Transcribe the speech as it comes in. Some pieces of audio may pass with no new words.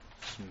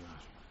بسم الله.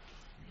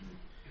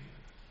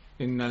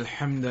 إن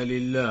الحمد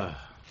لله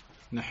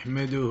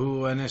نحمده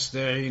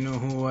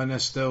ونستعينه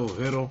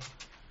ونستغفره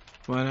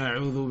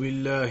ونعوذ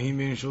بالله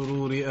من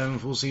شرور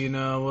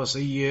أنفسنا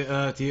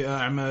وسيئات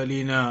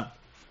أعمالنا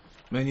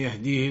من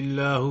يهديه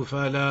الله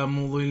فلا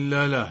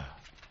مضل له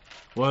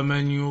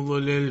ومن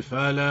يضلل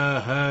فلا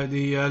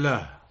هادي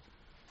له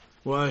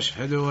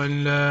وأشهد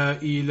أن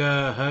لا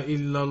إله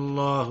إلا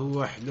الله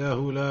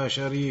وحده لا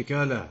شريك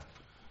له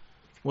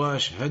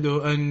وأشهد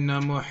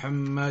أن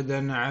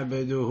محمدا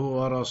عبده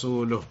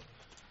ورسوله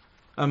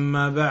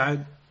أما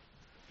بعد.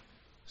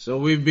 So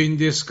we've been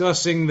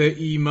discussing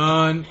the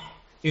Iman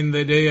in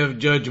the Day of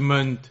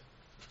Judgment,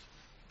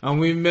 and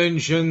we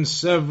mentioned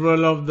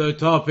several of the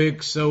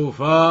topics so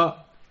far.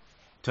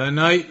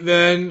 Tonight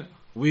then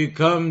we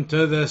come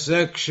to the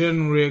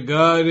section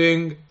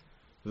regarding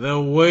the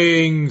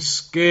weighing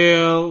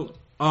scale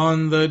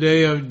on the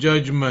Day of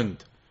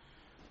Judgment,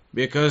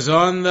 because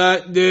on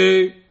that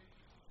day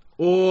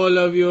all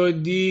of your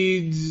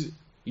deeds,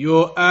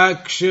 your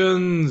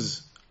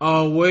actions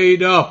are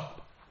weighed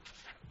up.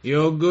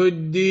 Your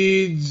good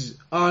deeds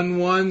on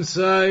one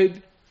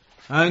side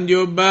and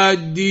your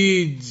bad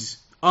deeds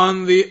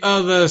on the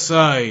other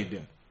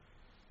side.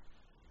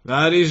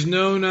 That is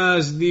known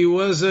as the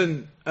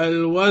wazn,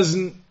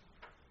 al-wazn,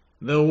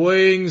 the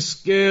weighing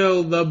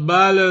scale, the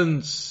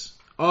balance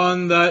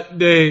on that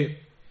day.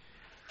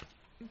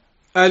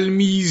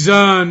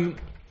 Al-mizan,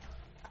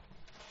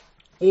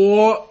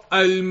 or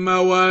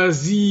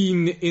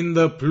al-mawazin in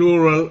the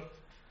plural.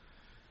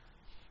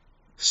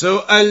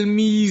 So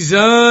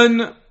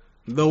al-mizan,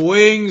 the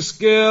weighing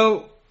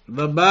scale,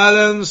 the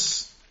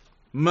balance,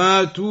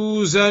 ما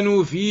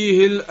توزن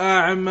فيه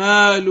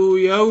الأعمال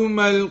يوم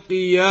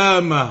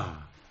القيامة.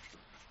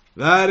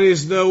 That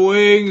is the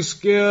weighing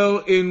scale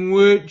in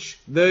which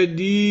the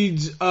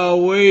deeds are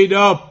weighed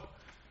up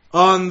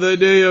on the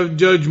Day of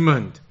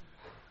Judgment.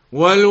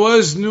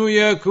 والوزن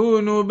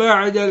يكون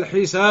بعد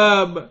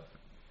الحساب.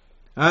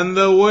 And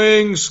the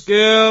weighing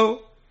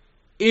scale,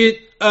 it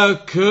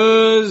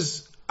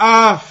occurs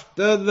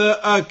after the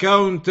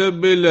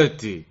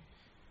accountability.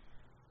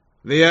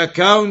 The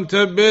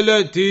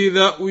accountability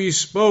that we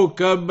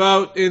spoke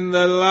about in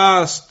the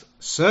last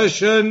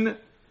session,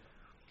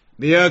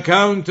 the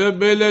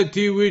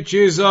accountability which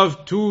is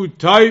of two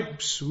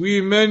types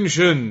we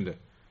mentioned.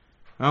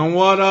 And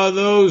what are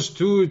those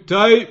two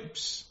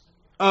types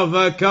of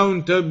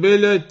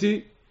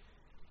accountability?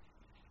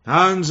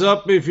 Hands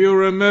up if you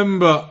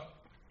remember.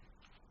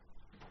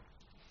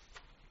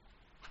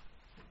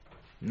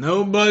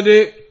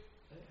 Nobody?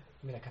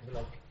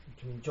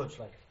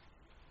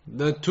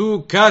 The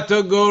two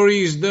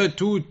categories, the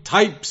two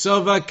types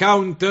of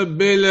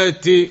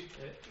accountability.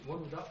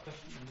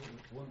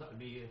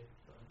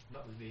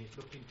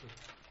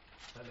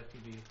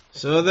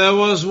 So there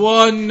was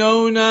one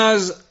known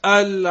as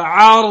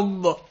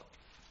al-ard,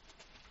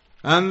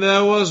 and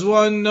there was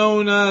one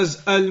known as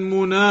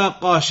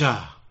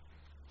al-munaqasha.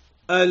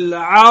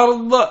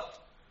 Al-ard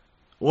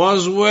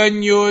was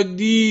when your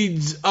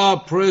deeds are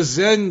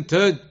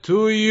presented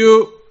to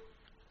you,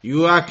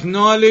 you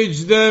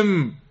acknowledge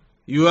them,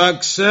 you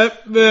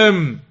accept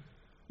them,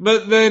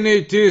 but then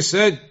it is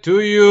said to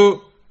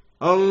you,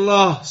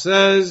 Allah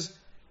says,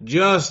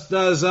 just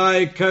as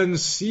I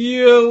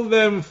conceal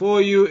them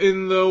for you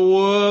in the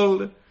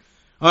world,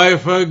 I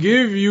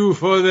forgive you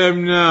for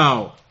them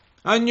now,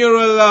 and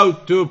you're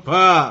allowed to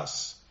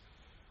pass.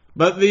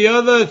 But the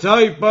other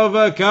type of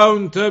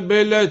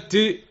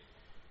accountability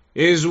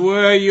is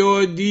where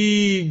your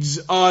deeds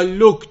are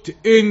looked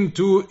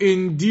into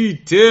in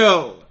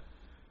detail.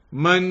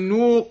 Man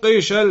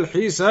nuqish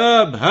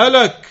al-hisab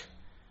halak.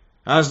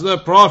 As the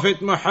Prophet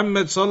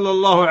Muhammad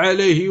sallallahu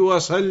alayhi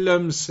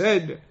wasallam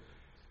said,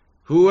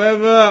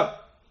 whoever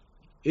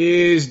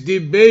is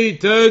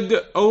debated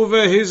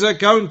over his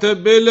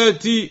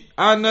accountability,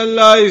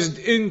 analyzed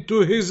into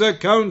his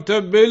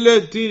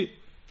accountability,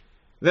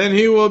 then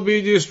he will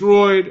be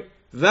destroyed.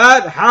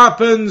 That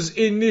happens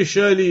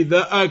initially,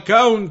 the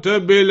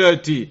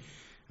accountability.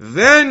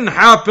 Then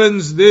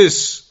happens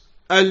this,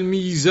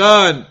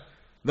 al-mizan,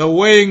 the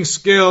weighing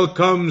scale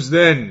comes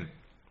then.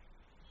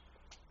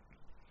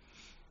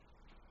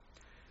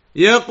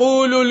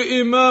 يقول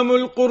الإمام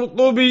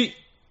القرطبي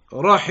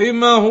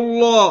رحمه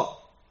الله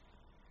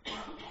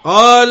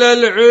قال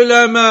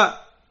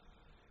العلماء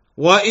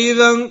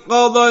وإذا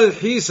انقضى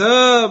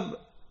الحساب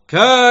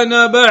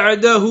كان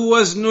بعده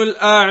وزن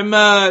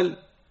الأعمال.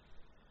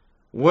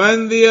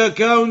 When the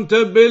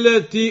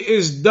accountability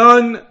is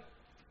done,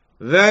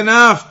 then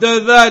after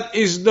that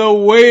is the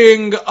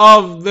weighing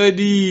of the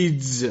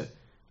deeds,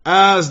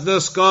 as the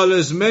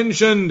scholars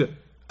mentioned,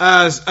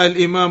 as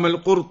Al-Imam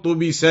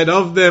Al-Qurtubi said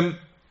of them,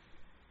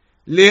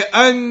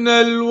 لأن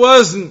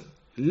الوزن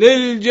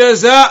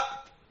للجزاء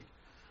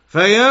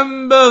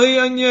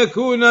فينبغي أن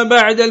يكون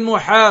بعد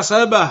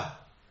المحاسبة.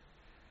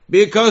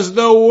 Because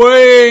the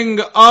weighing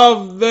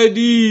of the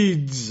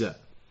deeds,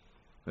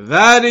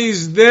 that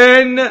is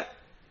then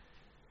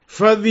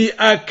for the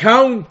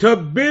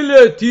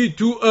accountability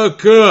to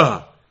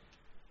occur.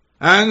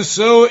 And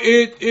so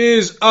it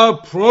is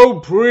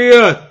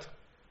appropriate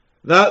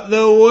that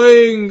the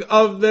weighing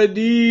of the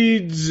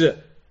deeds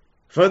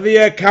for the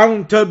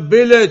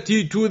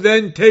accountability to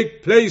then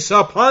take place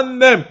upon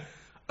them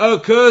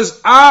occurs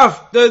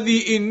after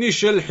the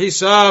initial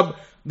hisab,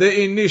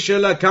 the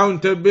initial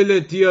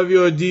accountability of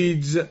your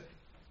deeds.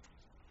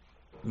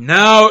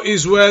 Now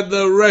is where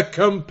the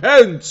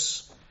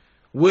recompense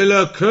will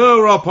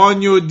occur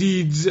upon your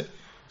deeds.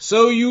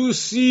 So you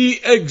see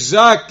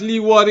exactly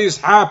what is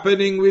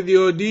happening with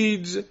your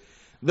deeds.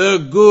 The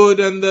good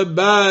and the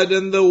bad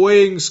and the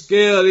weighing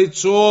scale,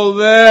 it's all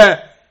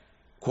there,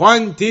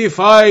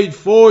 quantified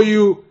for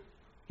you.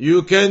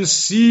 You can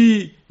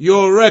see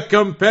your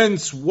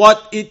recompense,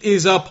 what it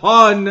is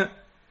upon.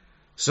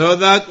 So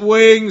that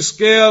weighing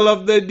scale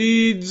of the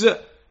deeds,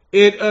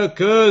 it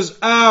occurs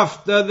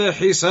after the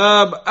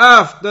hisab,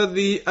 after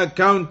the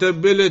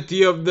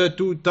accountability of the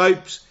two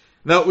types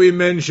that we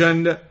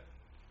mentioned.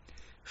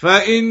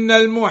 فإن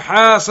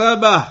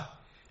المحاسبة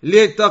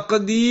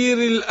لتقدير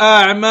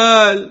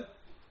الأعمال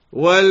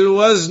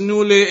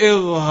والوزن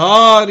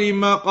لإظهار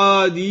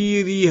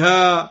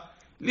مقاديرها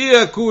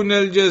ليكون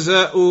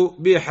الجزاء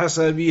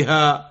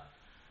بحسبها.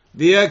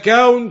 The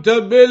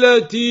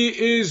accountability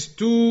is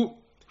to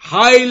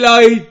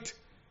highlight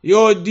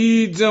your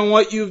deeds and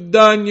what you've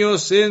done, your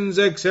sins,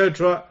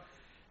 etc.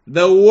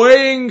 The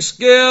weighing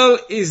scale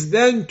is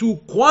then to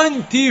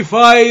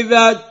quantify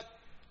that,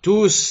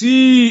 to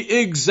see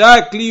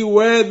exactly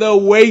where the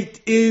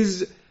weight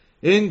is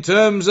in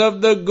terms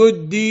of the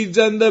good deeds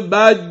and the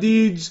bad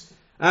deeds,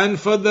 and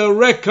for the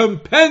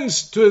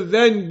recompense to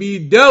then be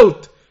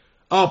dealt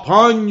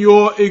upon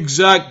your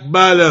exact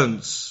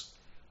balance.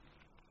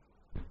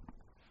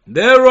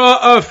 There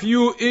are a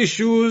few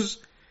issues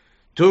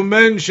to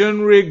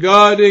mention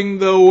regarding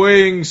the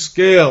weighing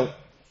scale.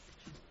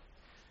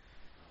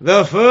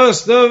 The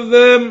first of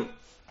them,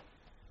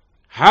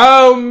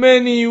 how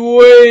many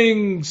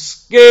weighing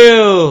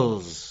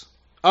scales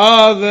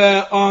are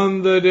there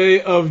on the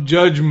Day of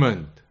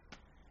Judgment?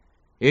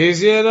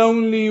 Is it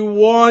only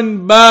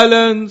one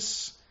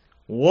balance,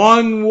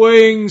 one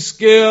weighing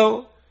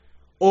scale,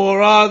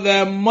 or are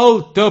there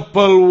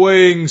multiple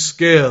weighing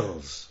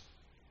scales?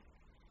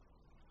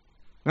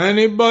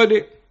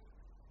 Anybody?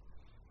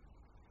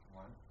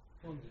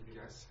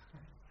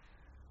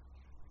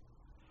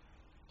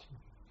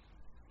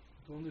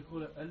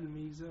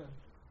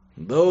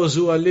 Those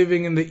who are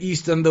living in the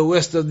east and the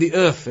west of the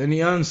earth,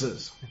 any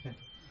answers?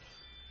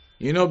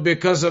 You know,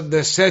 because of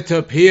the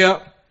setup here,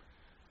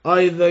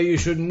 either you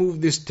should move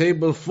this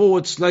table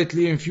forward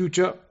slightly in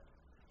future,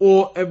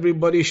 or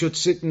everybody should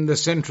sit in the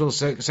central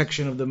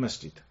section of the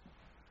masjid.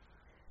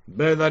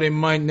 Bear that in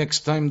mind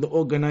next time the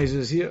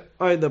organizers here,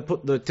 either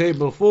put the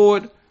table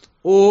forward,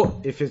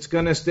 or if it's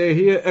going to stay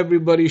here,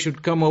 everybody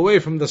should come away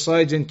from the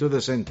sides into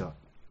the center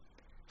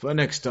for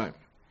next time.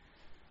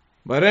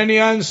 But any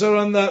answer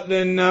on that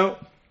then now?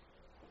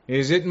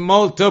 Is it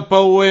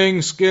multiple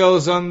weighing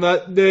scales on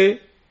that day?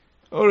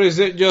 Or is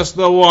it just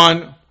the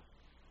one?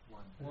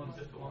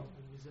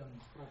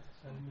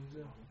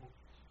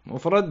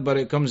 Mufrad, but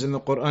it comes in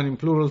the Quran in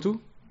plural too.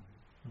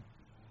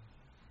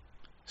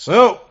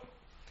 So,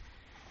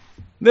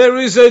 there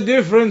is a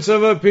difference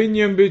of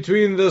opinion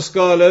between the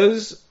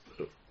scholars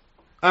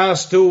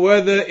as to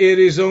whether it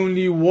is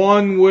only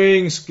one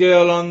weighing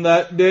scale on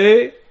that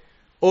day,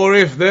 or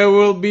if there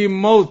will be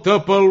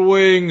multiple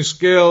weighing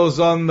scales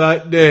on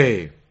that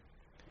day.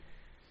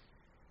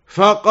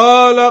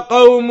 فَقَالَ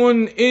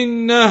قَوْمٌ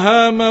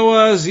إِنَّهَا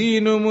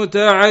مَوَازِينُ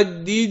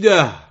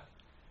مُتَعَدِّدَةٌ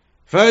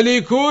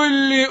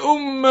فَلِكُلِّ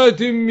أُمَّةٍ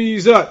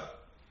مِيزَانٌ.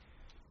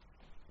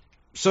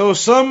 So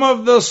some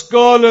of the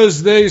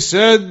scholars, they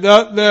said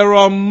that there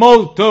are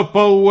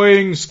multiple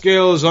weighing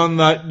scales on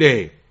that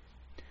day.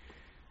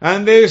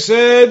 And they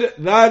said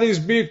that is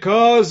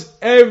because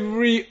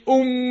every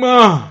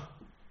ummah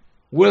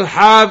will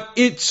have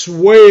its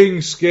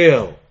weighing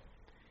scale.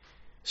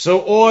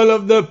 So all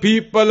of the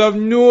people of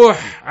Nuh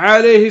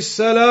alayhi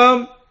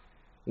salam,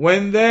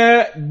 when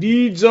their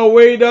deeds are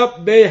weighed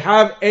up, they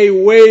have a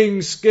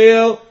weighing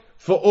scale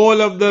for all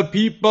of the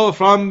people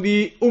from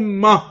the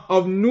ummah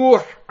of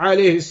Nuh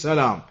alayhi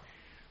salam.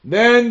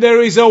 Then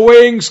there is a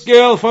weighing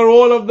scale for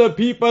all of the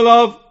people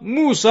of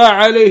Musa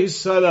alayhi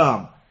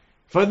salam,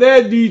 for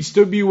their deeds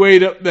to be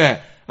weighed up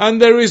there.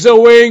 And there is a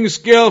weighing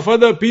scale for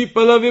the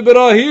people of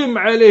Ibrahim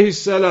alayhi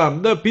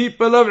salam, the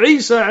people of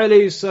Isa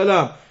alayhi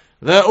salam,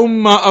 the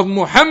ummah of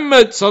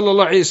Muhammad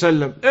sallallahu alayhi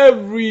wasallam.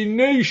 Every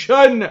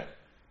nation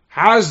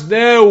has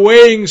their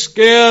weighing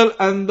scale,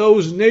 and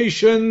those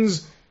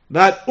nations,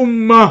 that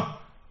ummah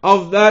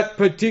of that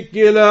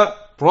particular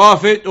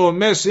prophet or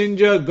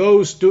messenger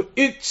goes to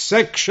its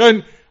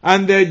section,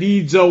 and their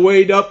deeds are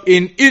weighed up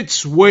in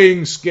its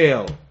weighing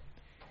scale.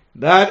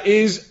 That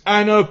is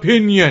an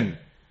opinion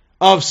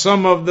of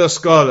some of the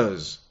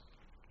scholars.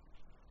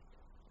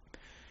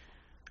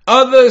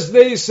 Others,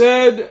 they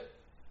said,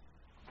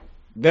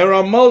 there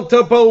are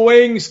multiple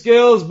weighing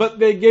scales, but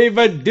they gave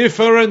a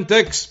different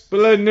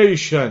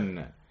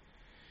explanation.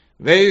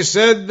 They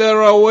said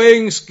there are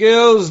weighing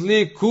scales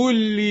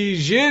لِكُلِّ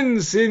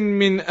جِنْسٍ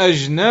مِّنْ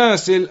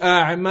أَجْنَاسِ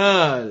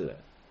الْأَعْمَالِ.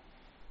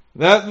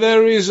 That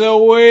there is a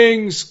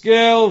weighing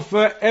scale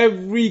for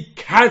every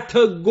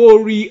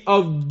category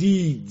of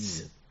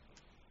deeds.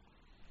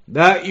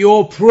 That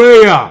your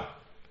prayer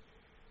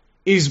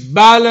is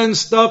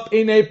balanced up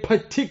in a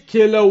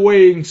particular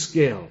weighing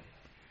scale.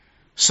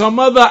 Some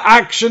other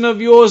action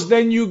of yours,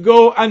 then you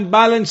go and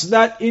balance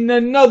that in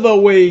another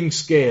weighing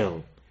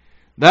scale.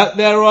 That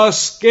there are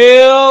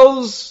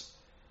scales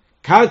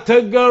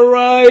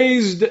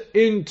categorized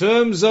in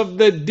terms of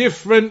the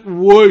different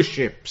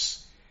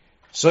worships.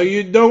 So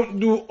you don't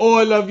do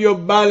all of your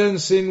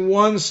balance in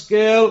one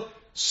scale,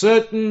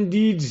 certain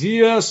deeds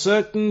here,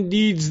 certain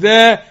deeds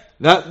there,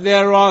 that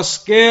there are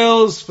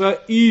scales for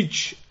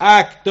each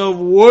act of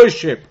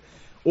worship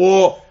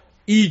or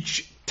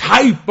each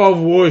type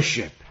of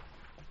worship.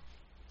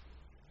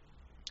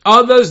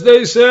 Others,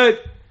 they said,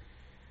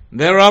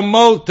 there are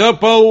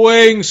multiple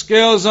weighing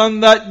scales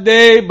on that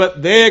day,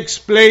 but they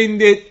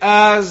explained it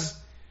as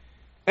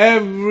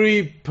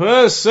every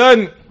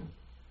person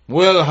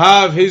will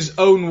have his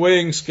own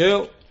weighing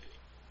scale.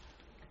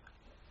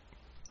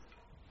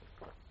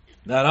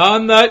 That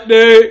on that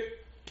day,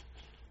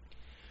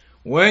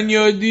 when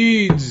your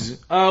deeds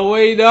are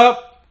weighed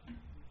up,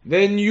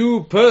 then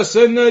you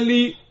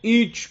personally,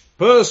 each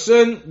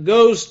person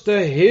goes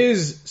to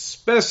his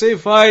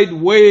specified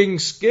weighing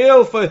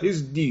scale for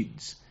his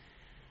deeds.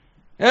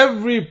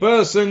 Every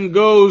person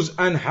goes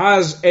and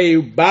has a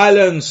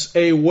balance,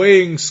 a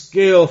weighing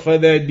scale for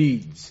their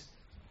deeds.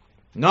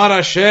 Not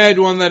a shared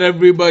one that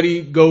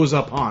everybody goes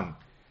upon.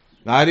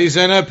 That is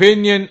an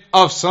opinion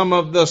of some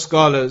of the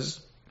scholars.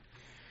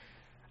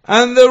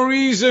 And the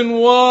reason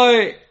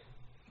why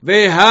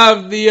they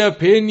have the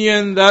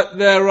opinion that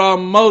there are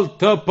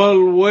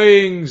multiple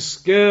weighing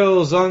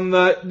scales on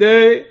that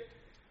day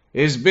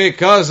is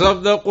because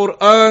of the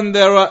Quran.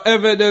 There are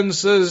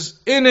evidences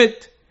in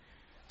it.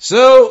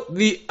 So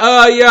the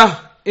ayah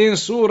in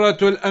Surah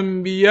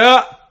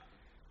Al-Anbiya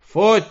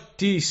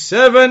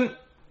 47,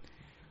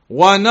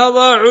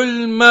 وَنَضَعُ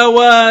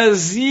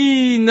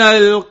الْمَوَازِينَ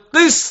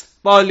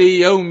الْقِسْطَ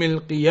لِيَوْمِ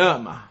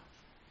الْقِيَامَةِ.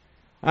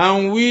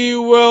 And we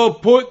will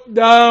put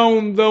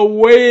down the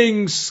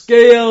weighing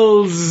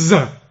scales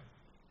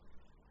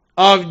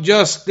of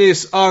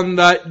justice on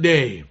that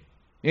day.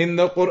 In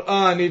the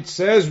Quran it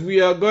says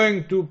we are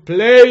going to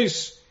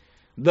place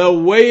the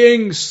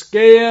weighing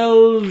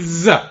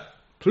scales,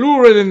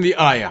 plural in the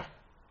ayah,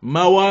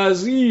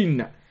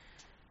 mawazin,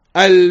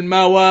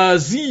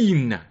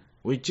 al-mawazin,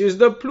 which is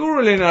the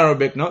plural in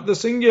Arabic, not the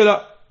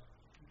singular.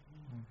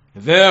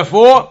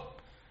 Therefore,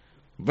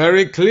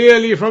 very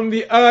clearly from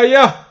the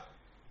ayah,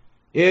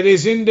 it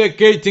is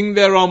indicating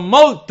there are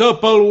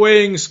multiple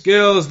weighing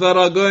scales that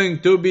are going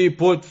to be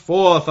put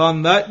forth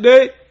on that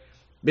day,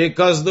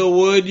 because the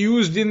word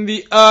used in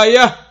the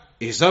ayah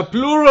is a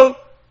plural.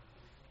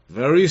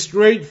 Very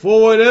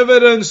straightforward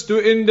evidence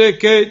to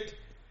indicate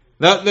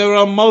that there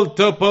are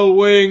multiple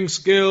weighing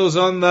scales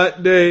on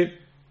that day.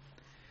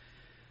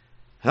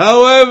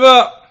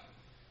 However,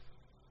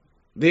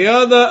 the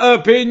other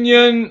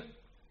opinion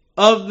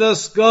of the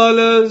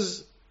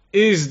scholars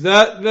is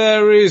that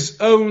there is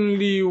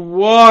only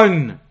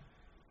one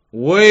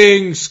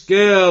weighing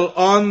scale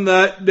on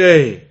that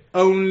day,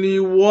 only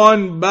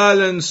one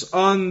balance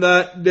on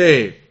that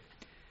day.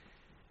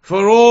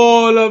 For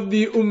all of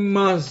the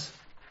ummahs,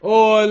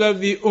 all of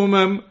the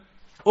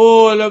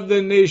all of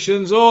the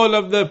nations, all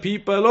of the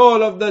people,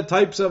 all of the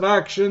types of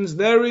actions,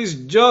 there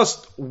is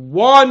just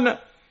one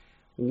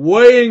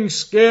weighing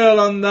scale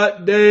on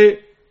that day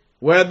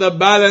where the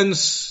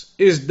balance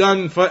is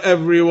done for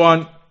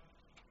everyone.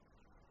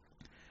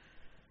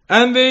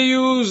 And they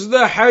use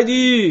the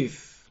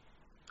hadith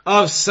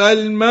of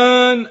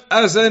Salman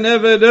as an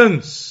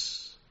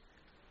evidence,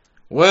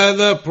 where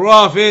the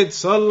Prophet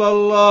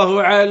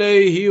sallallahu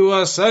alayhi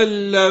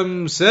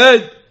wasallam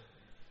said,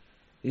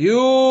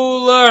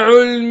 يوضع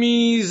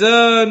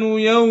الميزان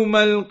يوم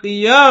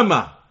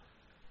القيامة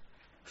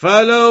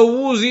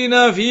فلو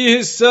وزن فيه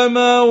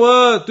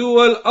السماوات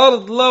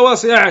والأرض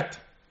لوسعت.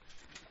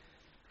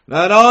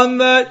 That on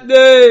that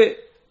day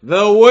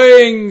the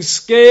weighing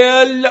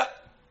scale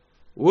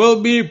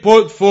will be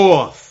put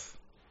forth,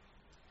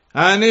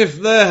 and if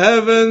the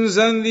heavens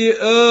and the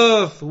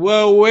earth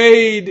were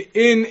weighed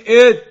in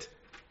it,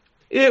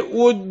 it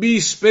would be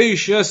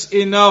spacious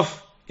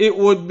enough, it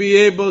would be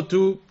able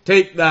to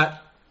take that.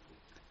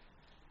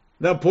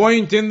 The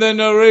point in the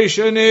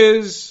narration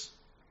is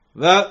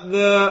that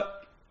the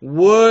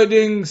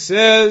wording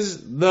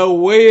says the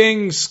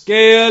weighing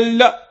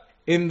scale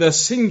in the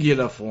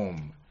singular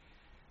form.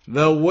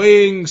 The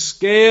weighing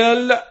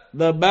scale,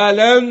 the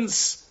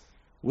balance,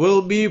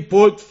 will be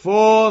put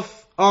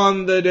forth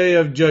on the Day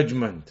of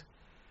Judgment.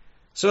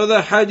 So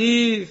the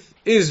hadith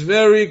is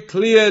very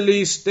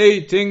clearly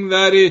stating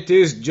that it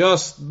is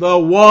just the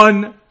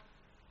one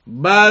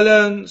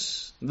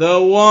balance,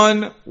 the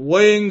one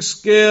weighing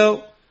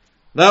scale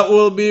that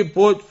will be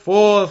put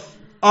forth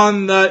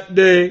on that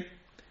day.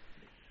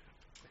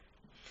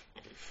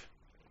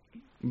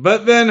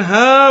 But then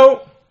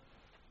how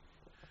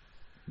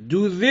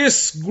do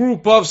this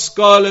group of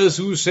scholars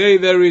who say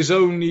there is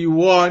only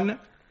one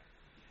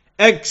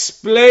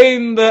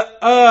explain the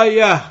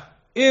ayah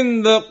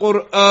in the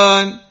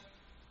Quran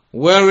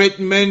where it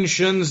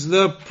mentions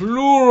the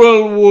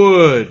plural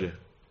word,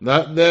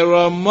 that there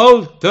are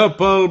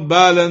multiple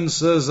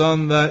balances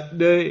on that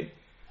day?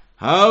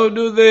 How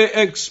do they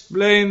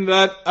explain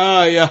that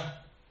ayah?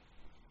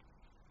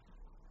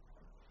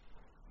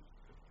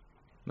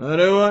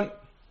 Anyone?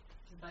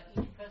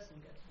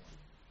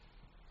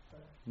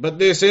 But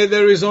they say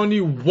there is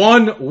only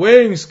one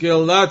weighing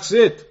scale, that's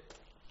it.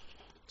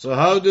 So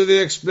how do they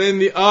explain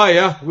the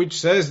ayah which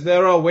says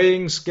there are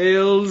weighing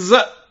scales? The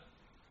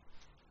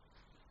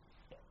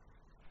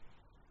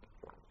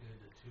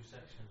two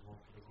sections, one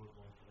for the good,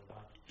 one for the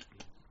bad.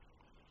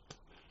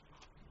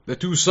 The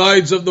two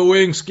sides of the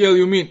weighing scale,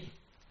 you mean?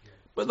 Yeah.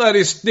 But that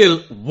is still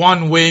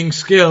one weighing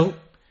scale.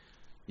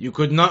 You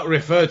could not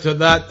refer to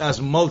that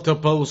as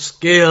multiple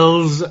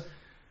scales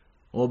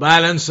or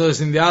balances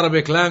in the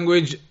Arabic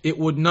language. It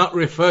would not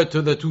refer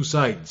to the two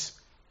sides.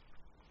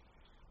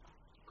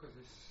 Because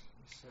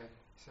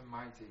it's a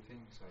mighty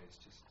thing, so it's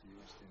just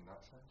used in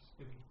that sense.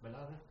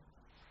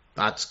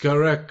 That's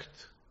correct.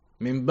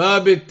 Min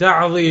bab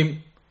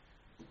al-ta'zim.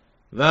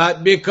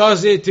 That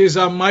because it is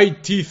a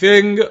mighty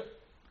thing,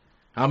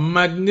 a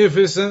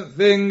magnificent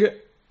thing,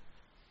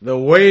 the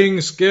weighing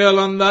scale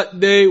on that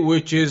day,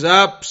 which is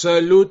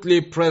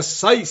absolutely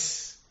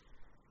precise,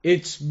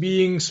 it's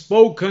being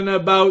spoken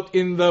about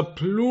in the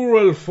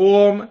plural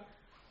form,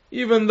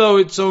 even though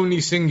it's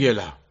only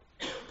singular.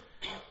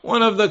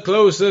 One of the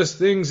closest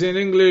things in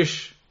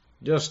English,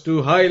 just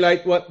to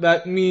highlight what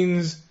that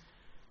means,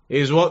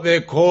 is what they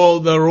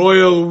call the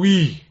royal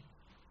we.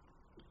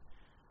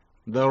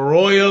 The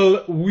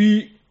royal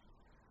we.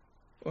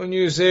 When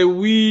you say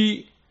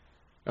we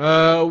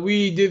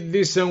did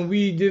this and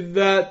we did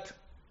that,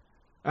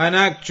 and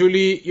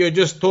actually you're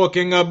just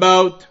talking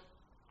about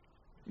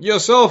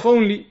yourself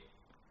only.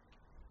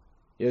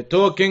 You're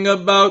talking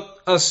about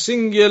a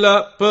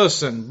singular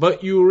person,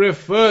 but you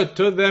refer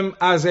to them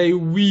as a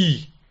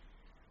we,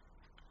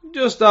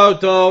 just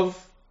out of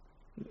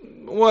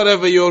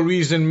whatever your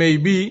reason may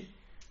be,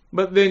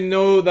 but they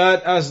know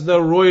that as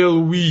the royal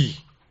we.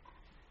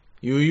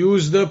 You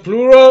use the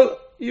plural,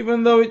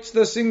 even though it's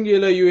the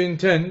singular you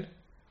intend.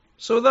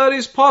 So that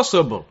is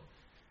possible,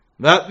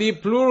 that the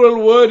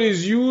plural word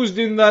is used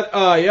in that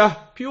ayah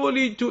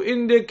purely to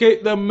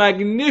indicate the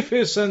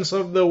magnificence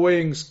of the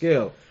weighing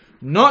scale,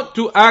 not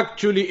to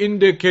actually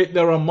indicate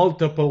there are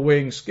multiple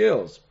weighing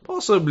scales.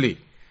 Possibly.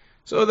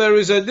 So there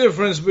is a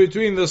difference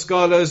between the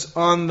scholars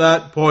on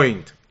that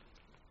point.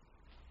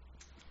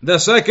 The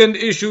second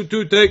issue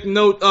to take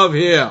note of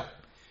here,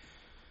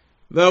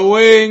 the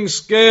weighing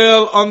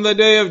scale on the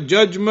day of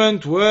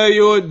judgment where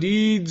your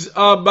deeds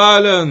are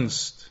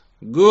balanced.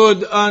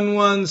 Good on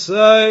one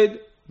side,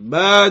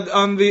 bad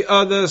on the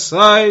other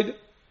side.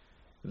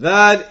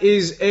 That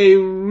is a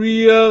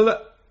real,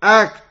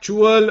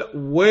 actual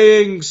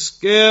weighing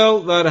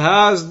scale that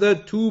has the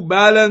two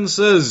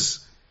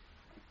balances.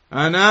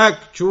 An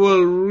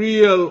actual,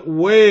 real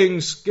weighing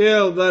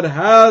scale that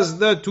has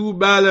the two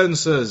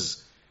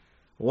balances.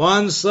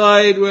 One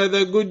side where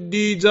the good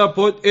deeds are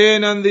put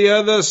in, and the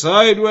other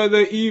side where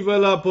the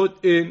evil are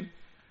put in.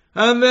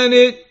 And then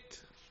it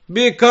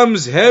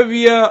becomes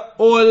heavier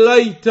or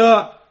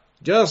lighter,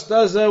 just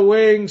as a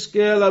weighing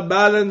scale, a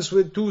balance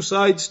with two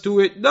sides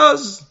to it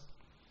does.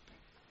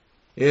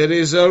 It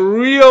is a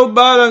real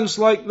balance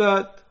like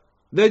that.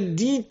 The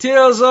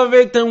details of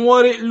it and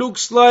what it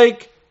looks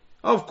like,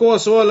 of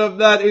course all of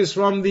that is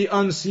from the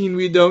unseen,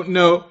 we don't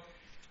know.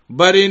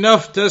 But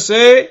enough to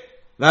say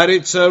that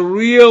it's a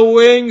real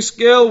weighing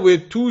scale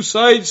with two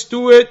sides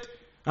to it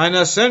and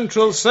a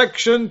central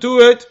section to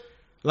it,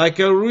 like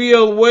a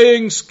real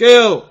weighing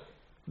scale.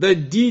 The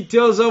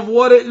details of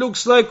what it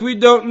looks like we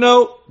don't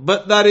know,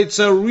 but that it's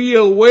a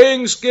real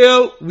weighing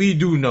scale we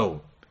do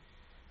know.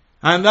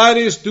 And that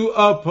is to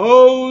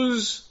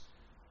oppose,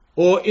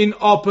 or in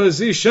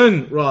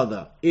opposition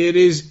rather, it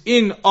is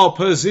in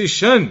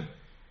opposition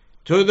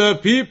to the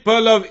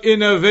people of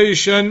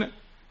innovation,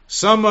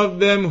 some of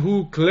them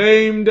who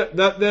claimed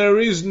that there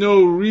is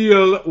no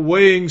real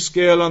weighing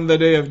scale on the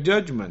Day of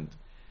Judgment.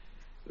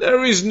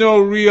 There is no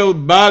real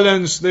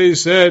balance, they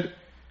said.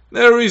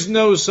 There is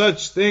no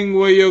such thing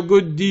where your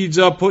good deeds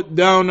are put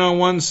down on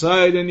one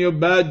side and your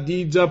bad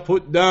deeds are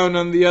put down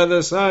on the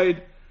other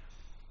side.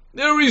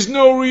 There is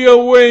no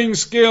real weighing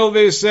scale,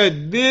 they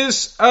said.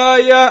 This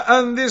ayah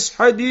and this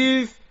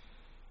hadith,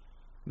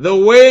 the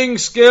weighing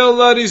scale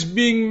that is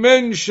being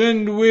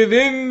mentioned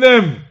within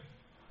them,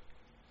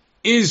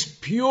 is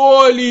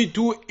purely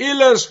to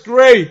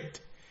illustrate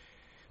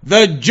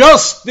the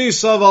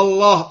justice of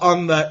Allah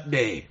on that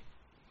day.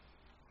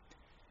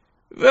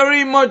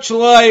 Very much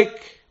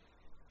like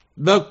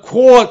the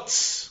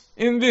courts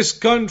in this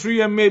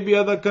country and maybe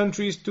other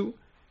countries too.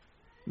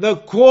 The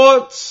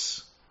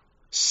courts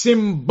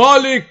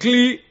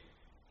symbolically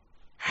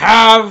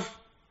have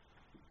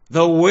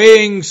the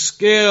weighing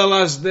scale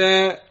as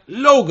their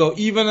logo.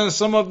 Even in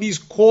some of these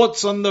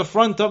courts, on the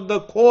front of the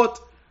court,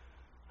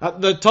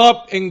 at the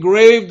top,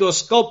 engraved or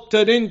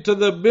sculpted into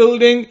the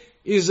building,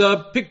 is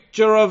a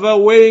picture of a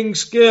weighing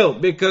scale,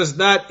 because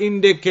that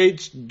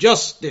indicates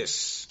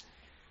justice.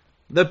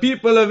 The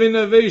people of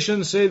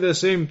innovation say the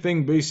same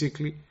thing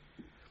basically.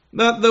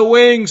 That the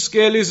weighing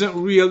scale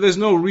isn't real. There's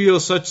no real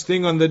such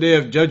thing on the Day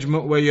of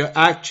Judgment where you're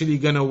actually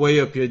going to weigh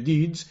up your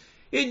deeds.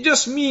 It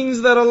just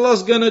means that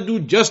Allah's going to do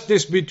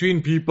justice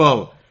between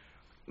people.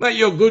 That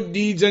your good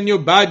deeds and your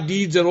bad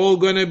deeds are all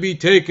going to be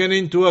taken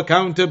into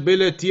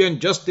accountability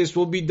and justice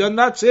will be done.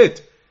 That's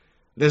it.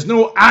 There's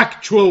no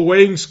actual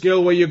weighing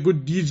scale where your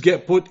good deeds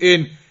get put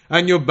in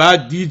and your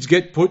bad deeds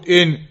get put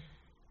in.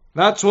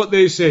 That's what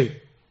they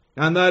say.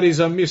 And that is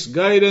a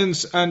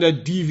misguidance and a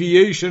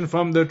deviation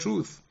from the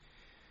truth.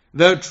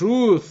 The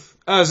truth,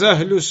 as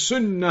Ahlus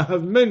Sunnah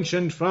have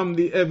mentioned from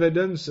the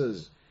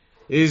evidences,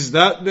 is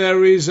that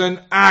there is an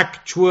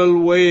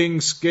actual weighing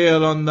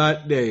scale on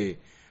that day,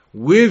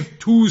 with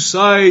two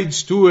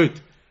sides to it,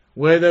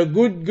 where the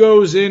good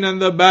goes in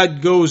and the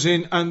bad goes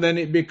in, and then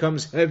it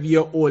becomes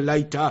heavier or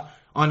lighter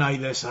on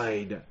either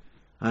side.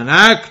 An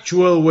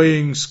actual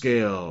weighing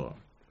scale.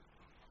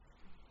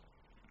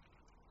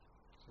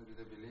 So do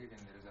they believe in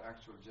there is an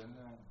actual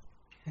Jannah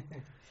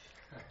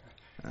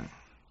and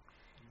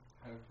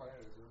hellfire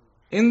as well?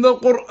 In the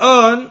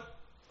Quran,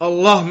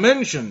 Allah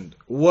mentioned,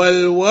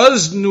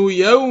 وَالْوَزْنُ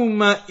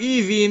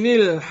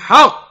يَوْمَئِذٍ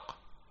الْحَقِّ,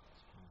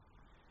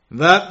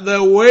 that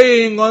the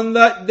weighing on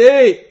that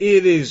day,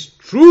 it is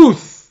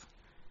truth.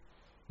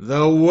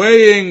 The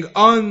weighing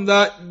on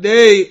that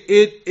day,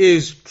 it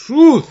is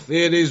truth.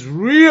 It is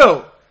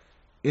real.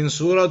 In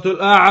Surah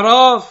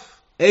Al-A'raf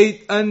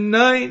 8 and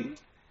 9.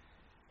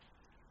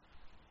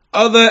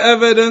 Other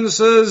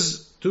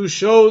evidences to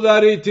show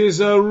that it is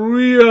a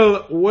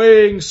real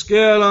weighing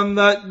scale on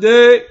that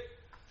day.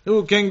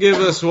 Who can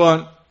give us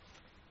one?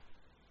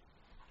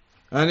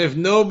 And if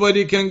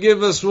nobody can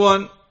give us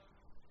one,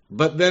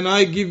 but then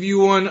I give you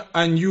one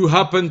and you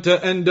happen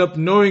to end up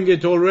knowing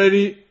it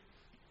already,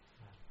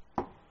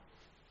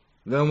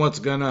 then what's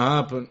gonna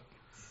happen?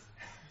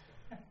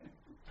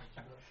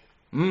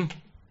 An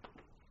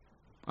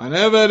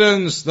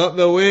evidence that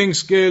the weighing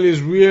scale is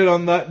real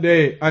on that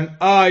day. An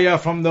ayah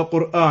from the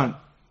Quran.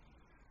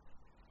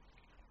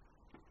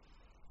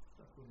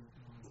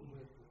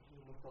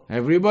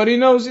 Everybody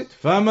knows it.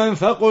 فَمَنْ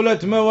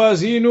ثَقُلَتْ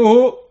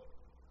مَوَازِينُهُ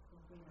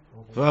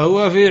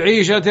فَهُوَ فِي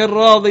عِيشَةٍ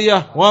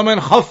رَاضِيَةٍ وَمَنْ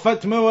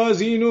خَفَّتْ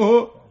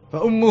مَوَازِينُهُ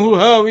فَأُمُّهُ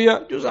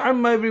هَاوِيَةٌ. Juz'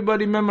 Amma,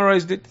 everybody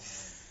memorized it.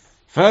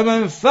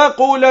 فَمَنْ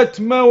ثَقُلَتْ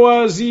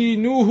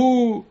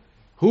مَوَازِينُهُ,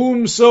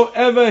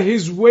 whomsoever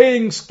his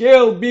weighing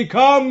scale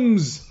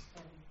becomes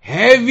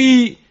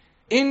heavy,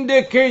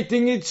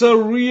 indicating it's a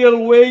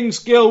real weighing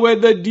scale where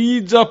the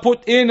deeds are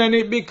put in and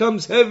it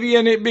becomes heavy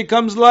and it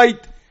becomes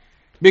light.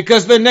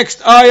 Because the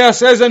next ayah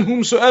says, and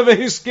whomsoever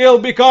his scale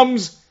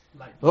becomes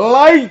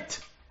light.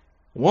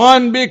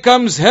 One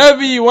becomes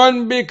heavy,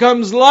 one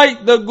becomes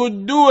light, the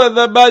good doer,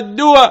 the bad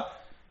doer,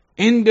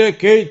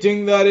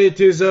 indicating that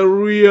it is a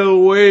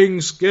real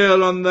weighing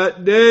scale on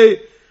that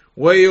day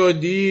where your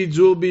deeds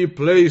will be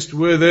placed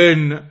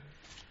within.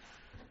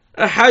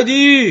 A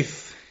hadith.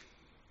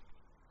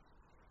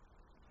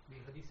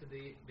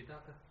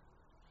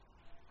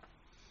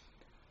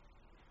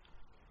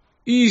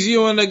 Easy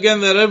one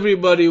again that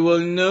everybody will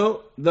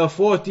know. The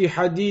 40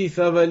 hadith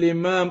of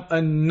Al-Imam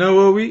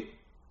An-Nawawi.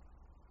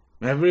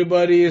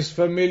 Everybody is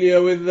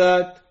familiar with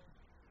that.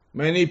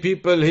 Many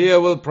people here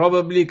will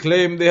probably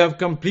claim they have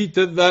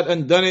completed that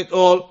and done it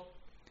all.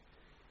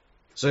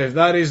 So if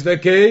that is the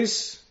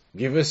case,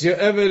 give us your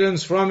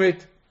evidence from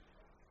it.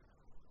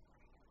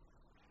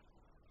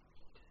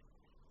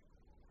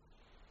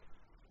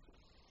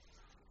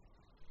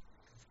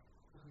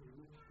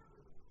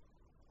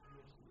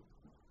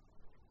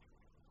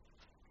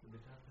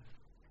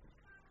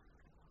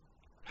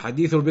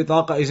 Hadith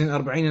al-Bitaqa is in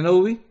Arba'in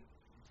Nawawi.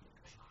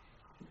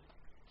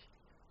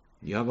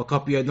 You have a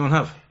copy I don't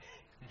have.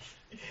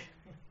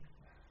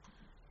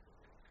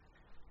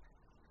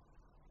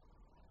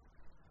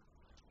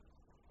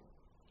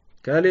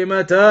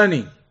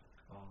 Kalimatani.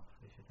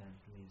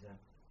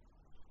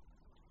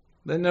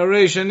 The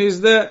narration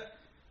is there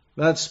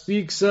that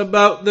speaks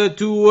about the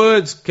two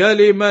words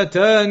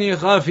Kalimatani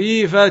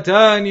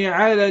khafifatani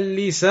ala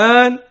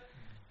al-lisan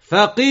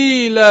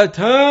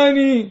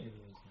thaqilatani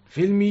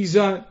fil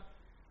mizan.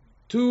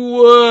 Two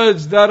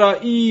words that are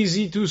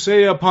easy to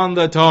say upon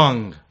the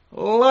tongue,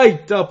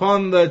 light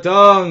upon the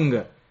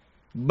tongue,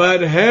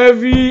 but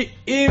heavy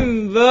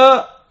in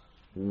the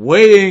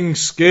weighing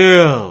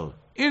scale,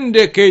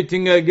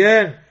 indicating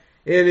again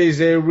it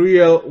is a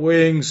real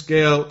weighing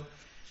scale.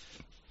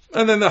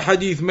 And then the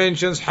hadith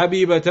mentions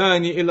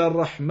Habibatani ila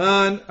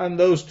ar-Rahman, and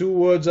those two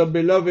words are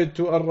beloved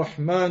to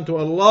ar-Rahman, to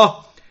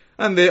Allah,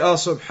 and they are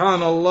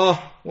Subhanallah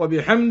wa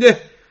bihamdih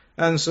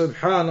and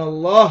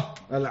Subhanallah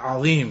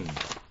al-Azim.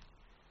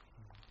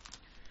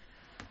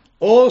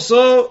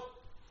 Also,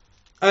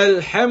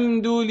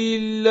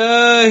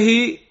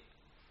 Alhamdulillahi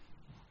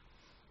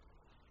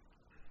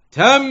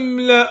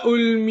تملأ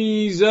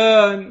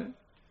الميزان.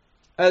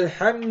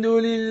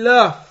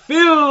 Alhamdulillah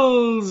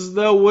fills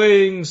the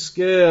weighing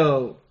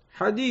scale.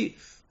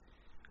 Hadith.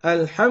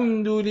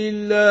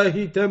 Alhamdulillah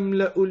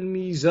tamla'ul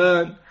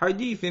mizan.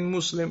 Hadith in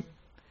Muslim.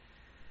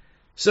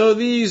 So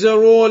these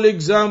are all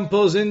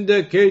examples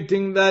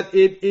indicating that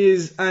it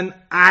is an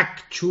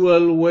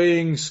actual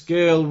weighing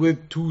scale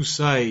with two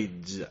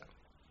sides.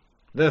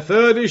 The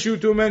third issue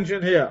to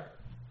mention here.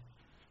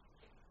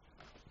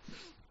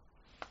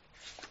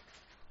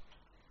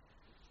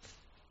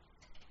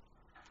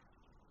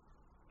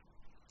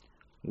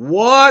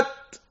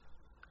 What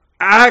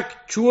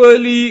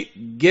actually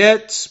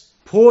gets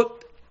put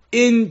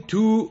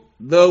into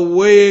the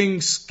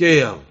weighing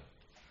scale?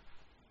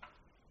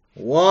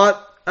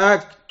 What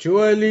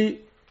actually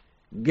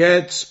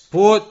gets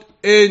put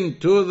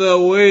into the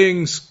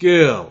weighing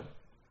scale?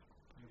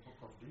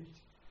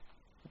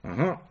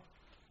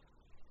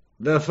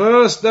 The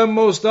first and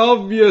most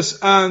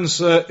obvious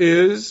answer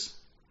is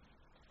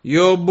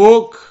your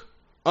book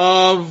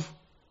of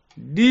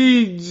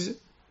deeds.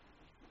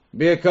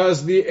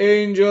 Because the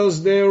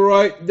angels, they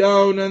write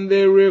down and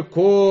they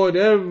record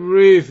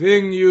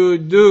everything you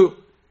do.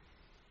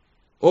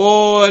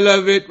 All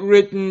of it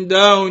written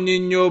down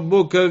in your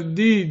book of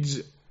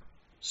deeds.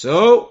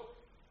 So,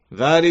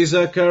 that is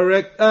a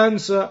correct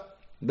answer.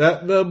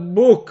 That the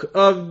book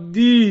of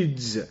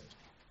deeds,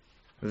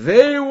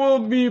 they will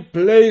be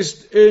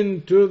placed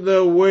into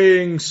the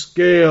weighing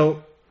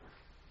scale.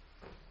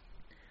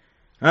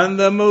 And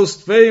the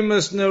most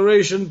famous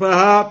narration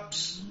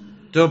perhaps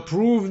to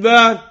prove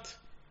that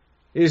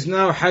is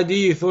now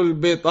Hadithul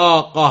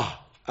Bitaqah,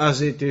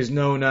 as it is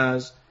known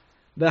as.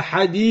 The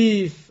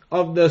hadith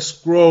of the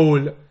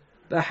scroll,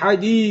 the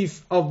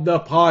hadith of the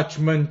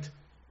parchment,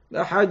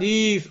 the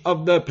hadith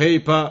of the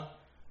paper,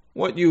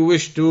 what you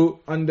wish to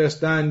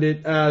understand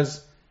it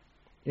as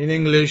in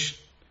English.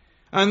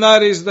 And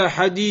that is the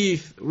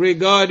hadith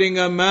regarding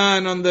a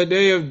man on the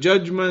day of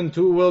judgment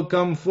who will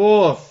come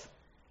forth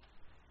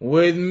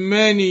with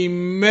many,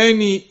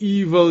 many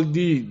evil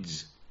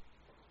deeds.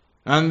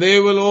 And they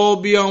will all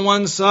be on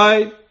one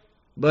side,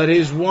 but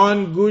his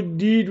one good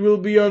deed will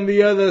be on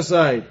the other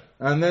side.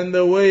 And then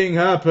the weighing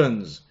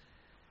happens.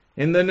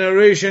 In the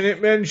narration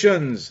it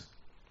mentions,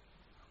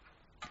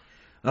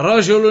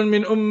 رَجُلٌ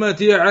مِّنْ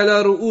أُمَّتِي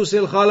عَلَى رُؤُوسِ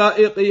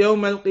الْخَلَائِقِ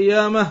يَوْمَ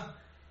الْقِيَامَةِ,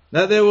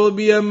 that there will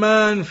be a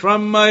man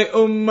from my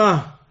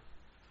ummah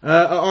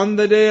on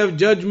the day of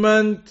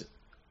judgment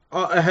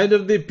ahead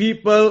of the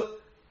people.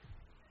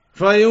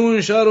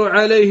 فَيُنْشَرُ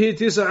عَلَيْهِ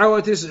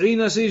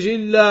 99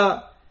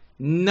 سِجِلًّا,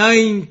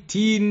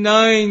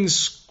 99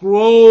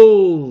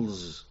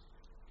 scrolls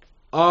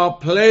are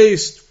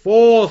placed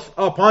forth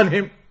upon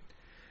him.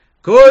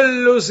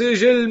 كُلُّ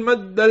سِجِلْ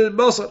مَدَّ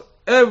الْبَصَرِ,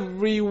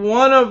 every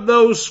one of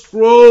those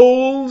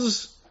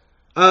scrolls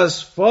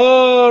as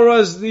far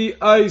as the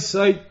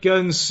eyesight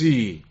can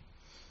see.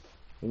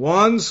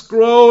 One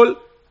scroll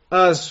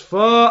as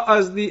far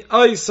as the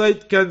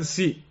eyesight can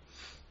see.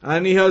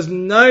 And he has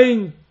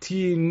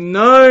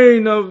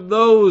 99 of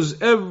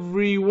those,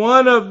 every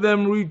one of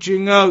them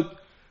reaching out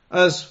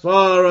as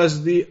far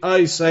as the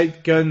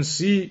eyesight can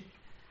see.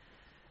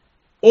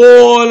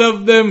 All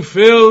of them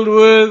filled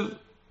with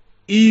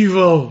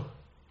evil.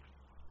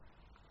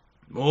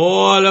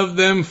 All of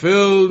them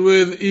filled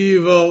with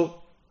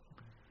evil.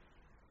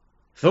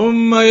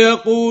 ثُمَّ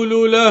يَقُولُ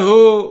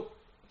لَهُ,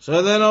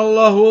 so then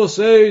Allah will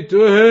say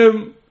to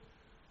him,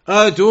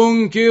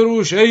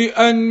 أَتُنْكِرُ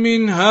شَيْئًا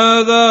مِّنْ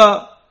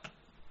هَذَا,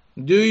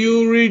 do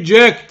you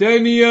reject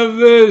any of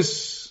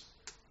this?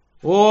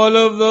 All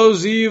of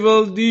those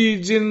evil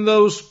deeds in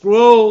those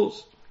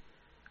scrolls.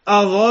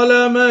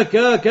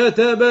 أَظَلَمَكَ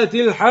كَتَبَتِ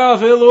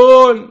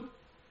الْحَافِظُونَ,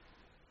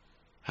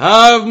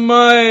 have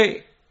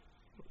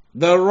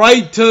the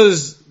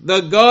writers,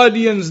 the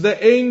guardians,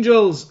 the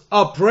angels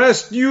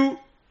oppressed you?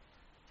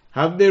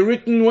 Have they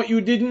written what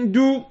you didn't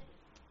do?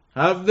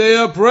 Have they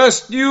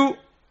oppressed you?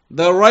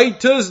 The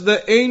writers,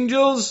 the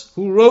angels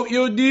who wrote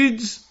your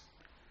deeds?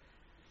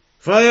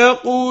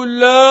 فَيَقُولُ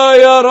لَا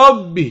يَا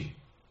رَبِّي,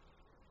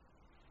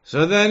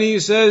 so then he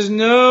says,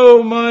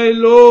 no, my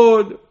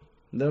Lord.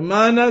 The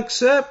man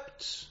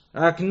accepts,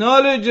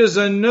 acknowledges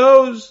and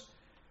knows.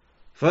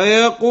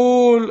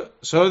 فَيَقُولُ,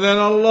 so then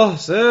Allah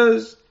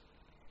says,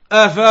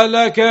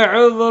 أَفَلَكَ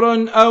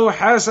عُذْرٌ أَوْ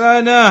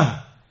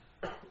حَسَنَةٌ,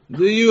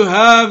 do you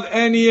have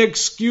any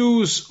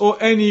excuse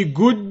or any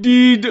good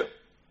deed?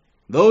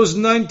 Those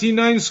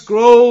 99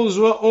 scrolls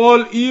were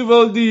all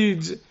evil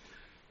deeds.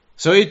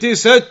 So it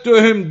is said to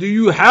him, do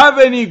you have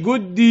any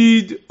good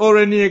deed or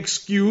any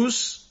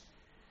excuse?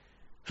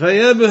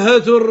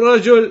 فَيَبْهَتُ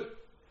الرَّجُلُ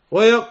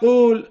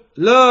وَيَقُولُ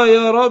لَا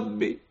يَا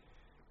رَبِّي,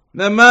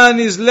 the man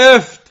is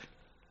left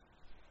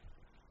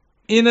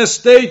in a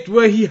state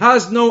where he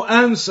has no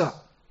answer.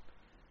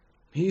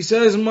 He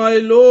says, my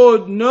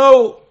Lord,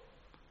 no,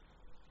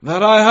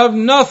 that I have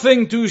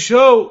nothing to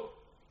show.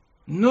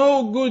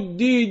 No good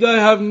deed, I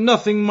have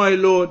nothing, my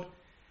Lord.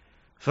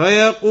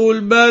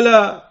 فَيَقُولُ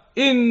بَلَى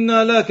إِنَّ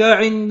لَكَ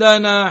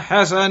عِنْدَنَا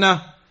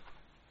حَسَنَةً,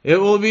 it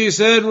will be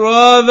said,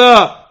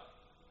 rather,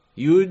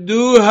 you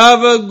do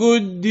have a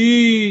good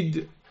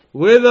deed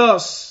with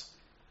us.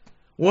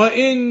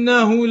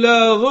 وَإِنَّهُ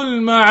لَا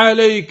ظُلْمَ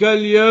عَلَيْكَ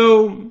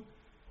الْيَوْمِ,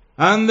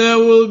 and there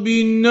will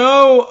be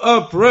no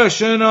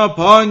oppression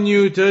upon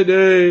you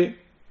today.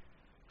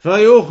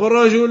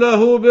 فَيُخْرَجُ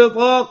لَهُ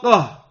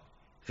بِطَاقَةٌ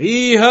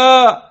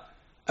فِيهَا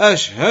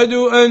أَشْهَدُ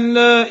أَنْ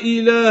لَا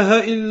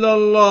إِلَهَ إِلَّا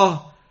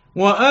اللَّهُ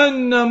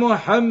وَأَنَّ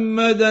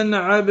مُحَمَّدًا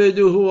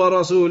عَبْدُهُ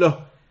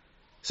وَرَسُولُهُ.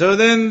 So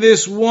then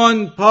this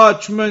one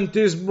parchment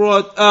is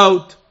brought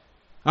out,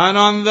 and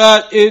on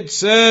that it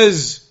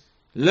says,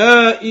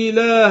 La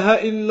ilaha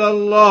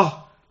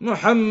illallah,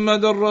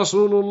 Muhammadan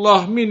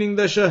Rasulullah, meaning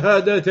the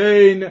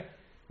Shahadatain.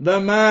 The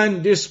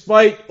man,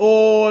 despite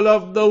all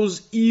of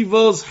those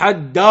evils,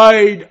 had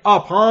died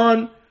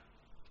upon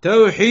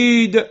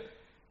Tawheed.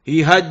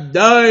 He had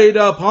died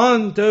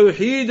upon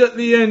Tawheed at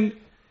the end.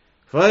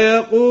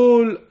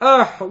 فَيَقُولُ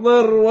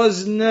أَحْضَرْ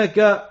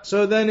وَزْنَكَ.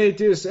 So then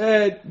it is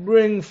said,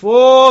 bring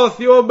forth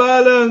your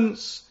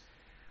balance.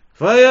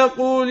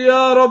 فَيَقُولُ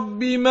يَا رَبِّ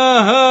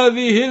مَا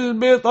هَذِهِ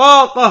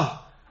الْبِطَاقَةِ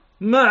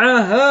مَعَ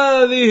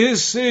هَذِهِ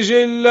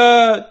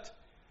السِّجِلَّاتِ.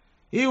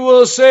 He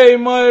will say,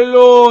 my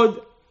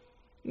Lord,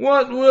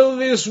 what will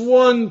this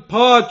one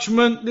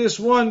parchment, this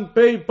one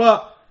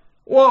paper,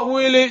 what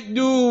will it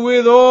do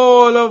with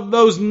all of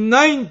those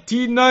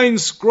 99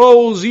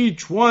 scrolls,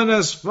 each one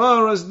as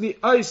far as the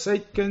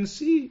eyesight can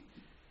see?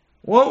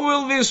 What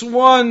will this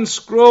one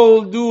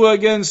scroll do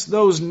against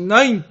those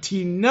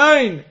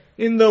 99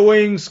 in the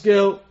weighing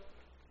scale?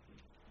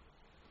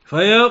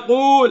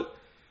 فَيَقُولُ,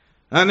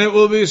 and it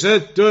will be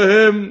said to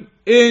him,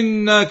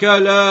 إِنَّكَ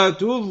لَا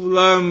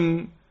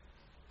تُظْلَمُ.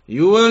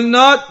 You will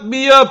not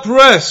be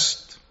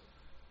oppressed.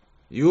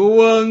 You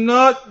will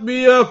not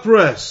be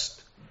oppressed.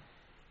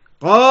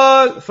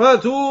 قال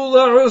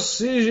فتوضع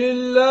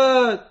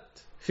السجلات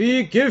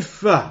في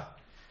كفة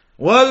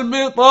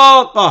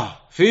والبطاقة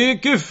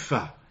في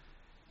كفة.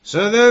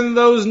 So then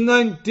those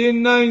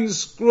 99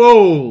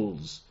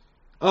 scrolls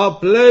are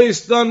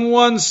placed on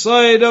one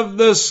side of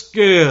the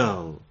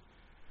scale,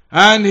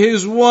 and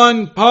his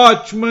one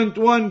parchment,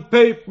 one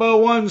paper,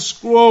 one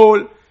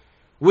scroll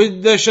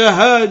with the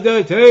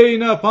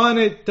Shahadatain upon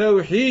it,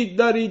 Tawheed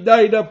that he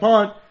died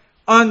upon,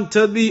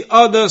 onto the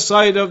other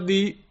side of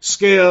the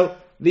scale,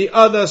 the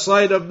other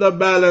side of the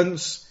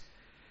balance.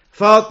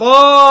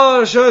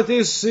 فَطَاشَتِ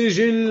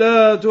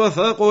السِّجِلَّاتُ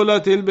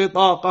وَثَقُلَتِ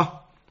الْبِطَاقَةِ.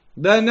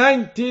 The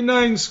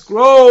 99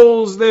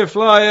 scrolls, they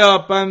fly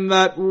up, and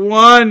that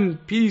one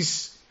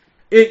piece,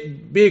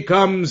 it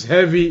becomes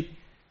heavy.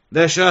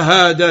 The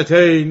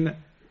Shahadatain.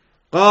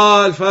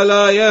 قال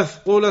فَلَا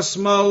يَثْقُلَ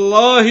اسْمَ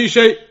اللَّهِ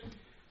شَيْءٍ.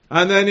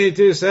 And then it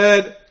is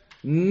said,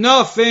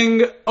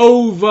 nothing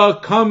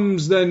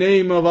overcomes the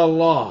name of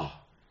Allah.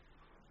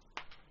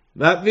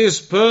 That this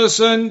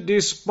person,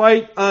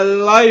 despite a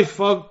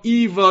life of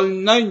evil,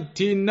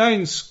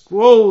 99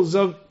 scrolls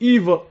of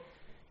evil,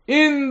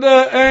 in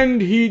the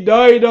end he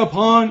died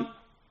upon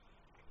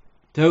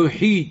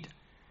Tawheed.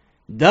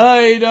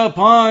 Died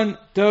upon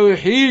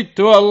Tawheed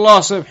to Allah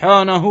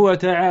subhanahu wa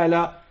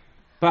ta'ala.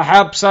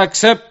 Perhaps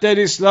accepted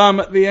Islam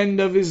at the end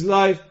of his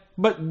life,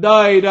 but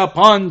died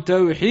upon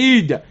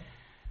Tawheed.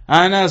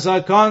 And as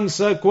a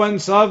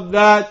consequence of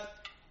that,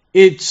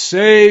 it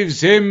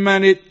saves him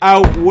and it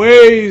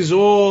outweighs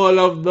all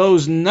of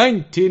those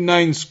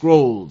 99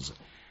 scrolls.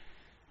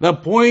 The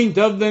point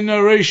of the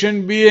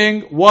narration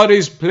being, what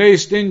is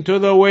placed into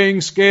the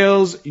weighing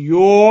scales?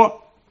 Your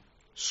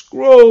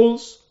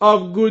scrolls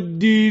of good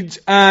deeds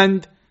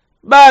and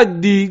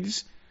bad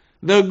deeds.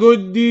 The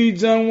good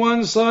deeds on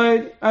one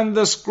side and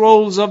the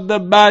scrolls of the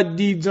bad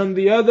deeds on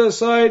the other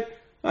side,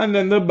 and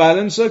then the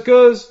balance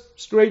occurs.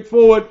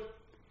 Straightforward.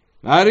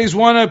 That is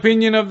one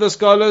opinion of the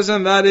scholars,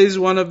 and that is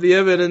one of the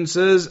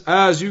evidences,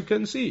 as you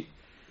can see.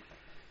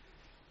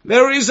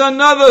 There is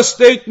another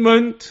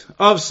statement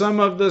of some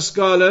of the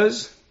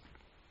scholars,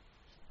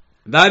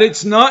 that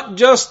it's not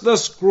just the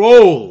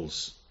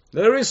scrolls.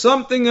 There is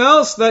something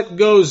else that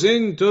goes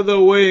into the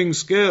weighing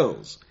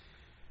scales.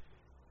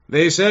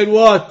 They said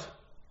what?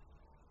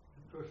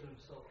 The person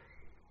himself.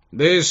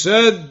 They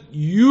said,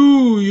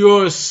 you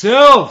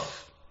yourself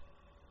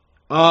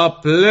are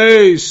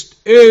placed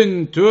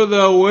into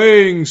the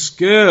weighing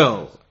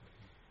scale.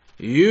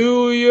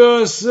 You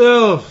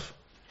yourself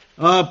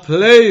are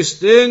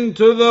placed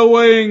into the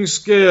weighing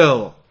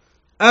scale.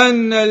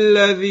 أن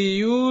الذي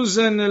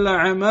يوزن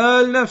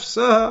الأعمال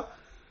نفسها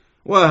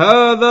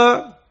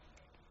وهذا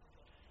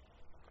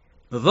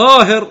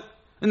ظاهر.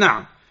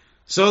 نعم.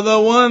 So the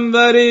one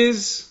that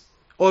is,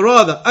 or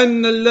rather,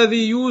 أن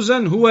الذي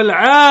يوزن هو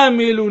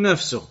العامل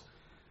نفسه.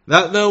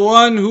 That the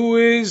one who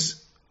is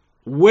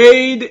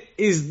weighed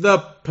is the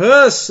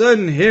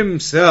person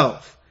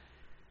himself.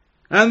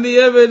 And the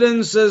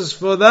evidences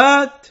for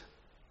that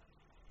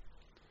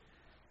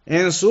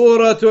in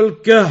Surah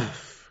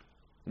Al-Kahf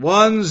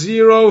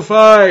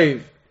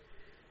 105,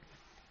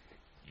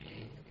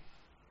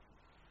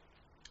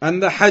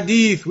 and the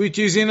hadith which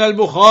is in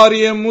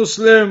Al-Bukhari and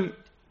Muslim,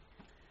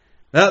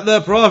 that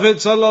the Prophet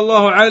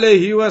sallallahu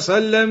alaihi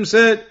wasallam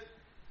said,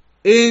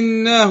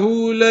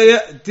 إنه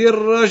ليأتي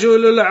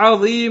الرجل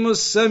العظيم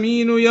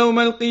السمين يوم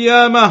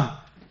القيامة.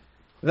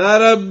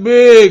 That a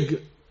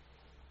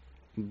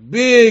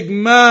big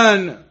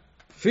man,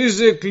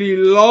 physically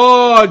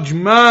large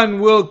man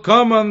will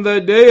come on the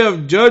day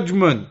of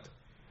judgment.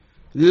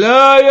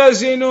 لا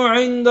يزن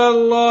عند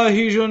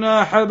الله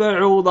جناح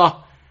بعوضة.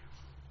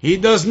 He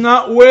does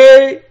not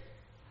weigh,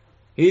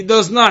 he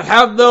does not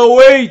have the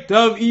weight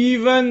of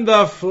even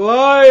the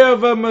fly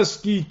of a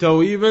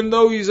mosquito, even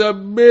though he's a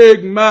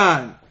big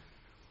man.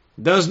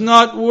 Does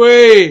not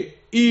weigh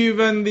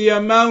even the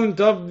amount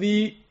of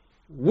the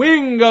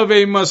wing of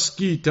a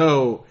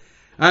mosquito.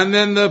 And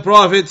then the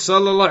Prophet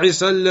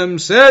ﷺ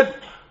said,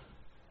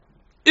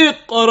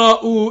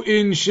 اقرأوا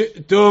إن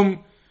شئتم,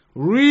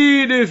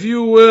 read if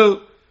you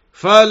will,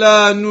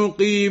 فلا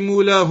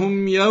نقيم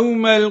لهم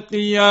يوم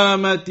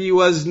القيامة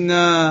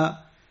وزنا,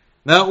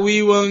 that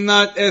we will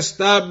not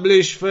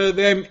establish for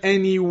them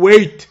any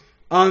weight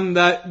on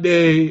that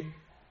day.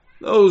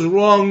 Those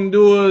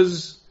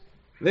wrongdoers,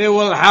 they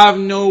will have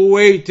no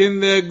weight in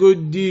their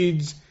good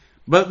deeds.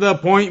 But the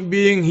point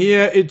being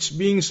here, it's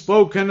being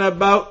spoken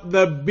about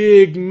the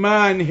big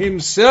man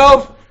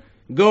himself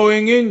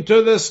going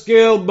into the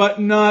scale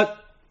but not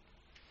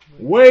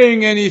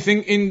weighing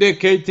anything,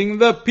 indicating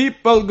the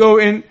people go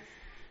in.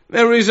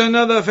 There is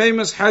another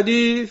famous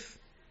hadith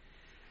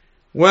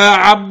where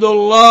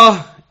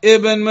Abdullah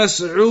ibn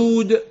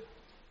Mas'ud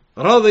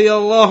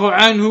radiyallahu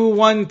anhu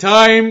one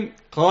time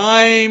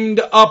climbed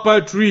up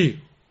a tree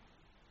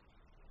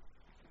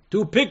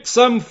to pick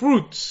some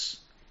fruits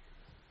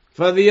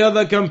for the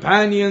other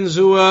companions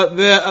who were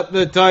there at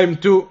the time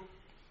too.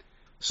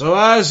 So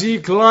as he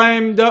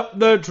climbed up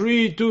the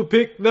tree to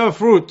pick the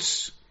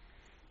fruits,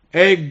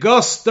 a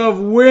gust of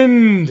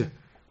wind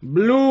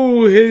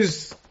blew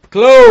his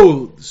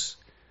clothes,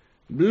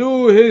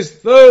 blew his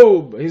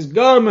thobe, his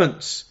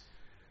garments,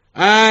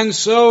 and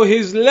so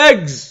his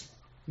legs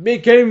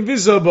became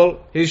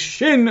visible, his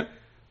shin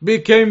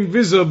became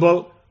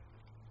visible.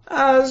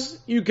 As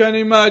you can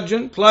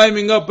imagine,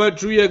 climbing up a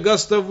tree, a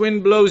gust of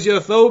wind blows your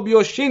thobe,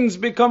 your shins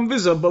become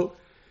visible.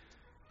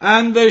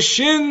 And the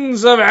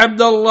shins of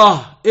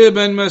Abdullah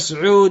ibn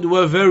Mas'ud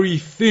were very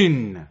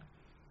thin.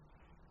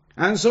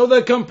 And so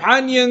the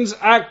companions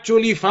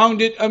actually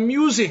found it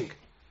amusing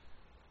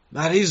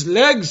that his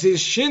legs, his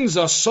shins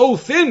are so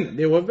thin.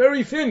 They were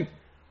very thin.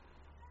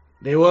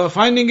 They were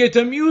finding it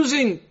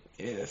amusing.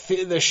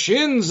 The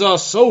shins are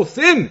so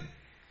thin.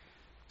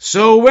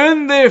 So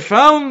when they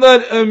found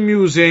that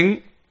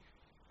amusing,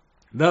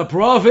 the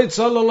Prophet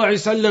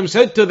ﷺ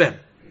said to them,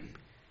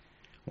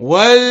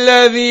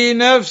 وَالَّذِي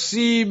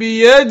نَفْسِي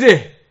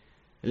بِيَدِهِ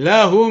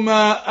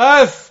لَهُمَا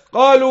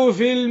أَثْقَلُ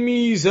فِي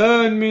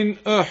الْمِيزَانِ مِنْ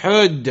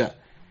أُحُدٍ.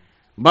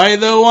 By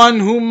the one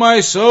whom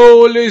my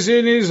soul is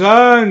in his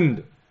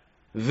hand,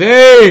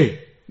 they,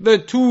 the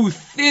two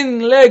thin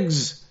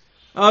legs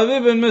of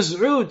Ibn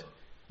Mas'ud,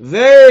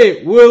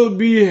 they will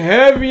be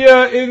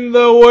heavier in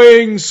the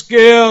weighing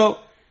scale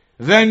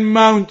than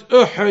Mount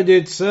Uhud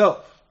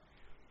itself.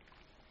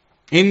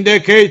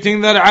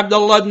 Indicating that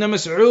Abdullah ibn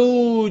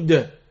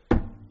Mas'ud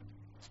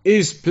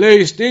is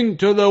placed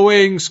into the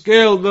weighing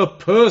scale, the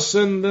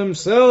person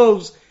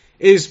themselves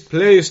is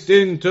placed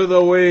into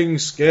the weighing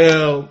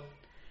scale.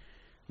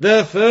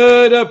 The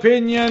third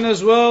opinion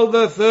as well,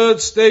 the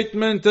third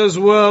statement as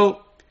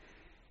well,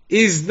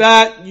 is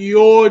that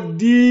your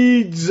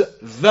deeds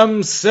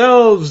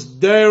themselves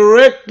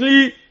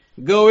directly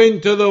go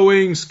into the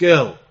weighing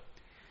scale.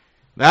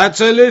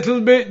 That's a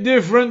little bit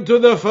different to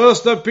the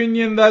first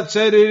opinion that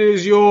said it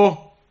is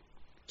your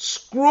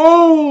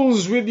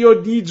scrolls with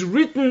your deeds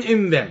written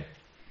in them.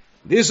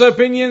 This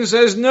opinion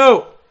says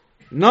no,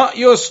 not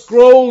your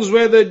scrolls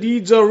where the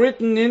deeds are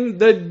written in,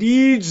 the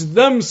deeds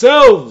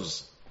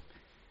themselves.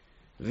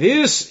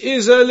 This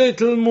is a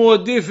little more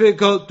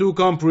difficult to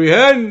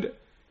comprehend,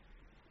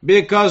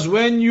 because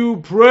when you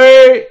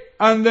pray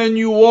and then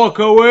you walk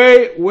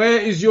away, where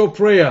is your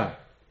prayer?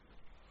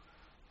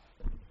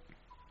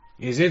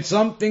 Is it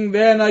something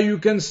there now you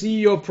can see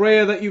your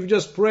prayer that you've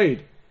just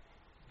prayed?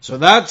 So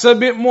that's a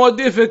bit more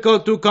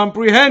difficult to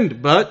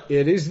comprehend, but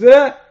it is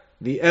there.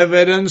 The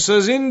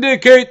evidences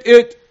indicate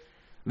it,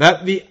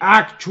 that the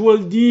actual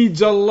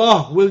deeds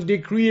Allah will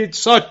decree it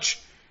such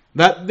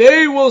that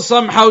they will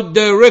somehow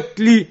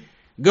directly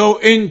go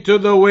into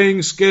the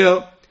weighing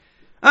scale.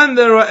 And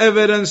there are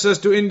evidences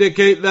to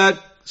indicate that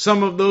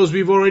some of those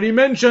we've already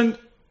mentioned.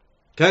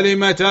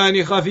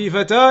 كَلِمَتَانِ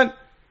خَفِيفَتَانِ,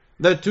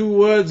 the two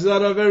words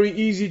that are very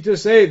easy to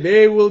say,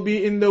 they will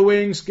be in the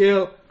weighing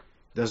scale.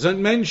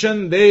 Doesn't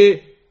mention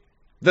the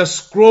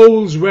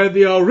scrolls where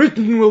they are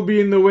written will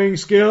be in the weighing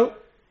scale.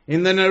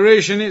 In the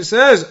narration it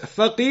says,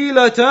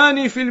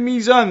 ثَقِيلَتَانِ فِي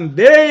الْمِيزَانِ,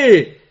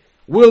 they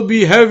will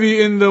be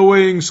heavy in the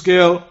weighing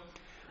scale.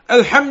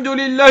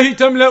 Alhamdulillah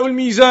tamla'u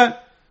al-mizan.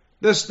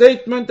 The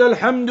statement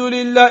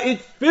Alhamdulillah, it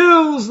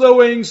fills the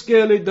weighing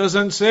scale. It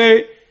doesn't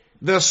say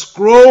the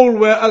scroll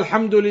where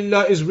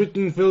Alhamdulillah is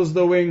written fills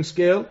the weighing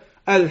scale.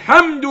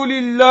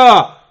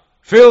 Alhamdulillah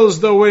fills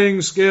the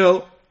weighing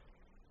scale.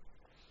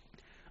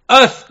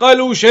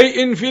 أثقل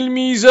شيء في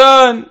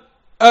الميزان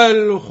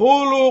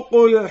الْخُلُقُ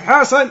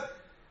الْحَسَنِ.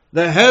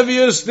 The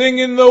heaviest thing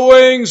in the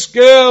weighing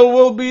scale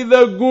will be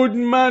the good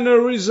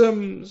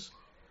mannerisms,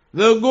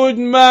 the good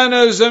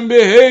manners and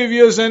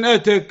behaviors and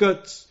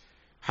etiquettes.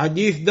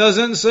 Hadith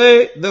doesn't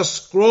say the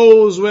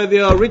scrolls where they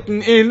are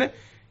written in.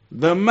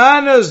 The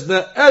manners,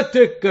 the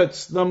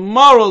etiquettes, the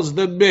morals,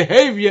 the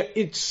behavior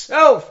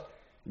itself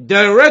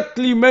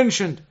directly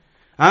mentioned.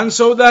 And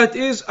so that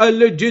is a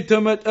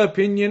legitimate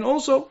opinion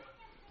also.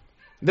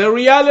 The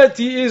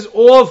reality is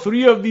all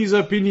three of these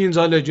opinions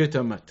are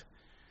legitimate.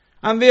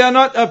 And they are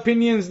not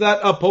opinions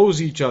that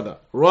oppose each other.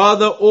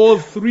 Rather, all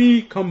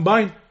three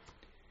combine.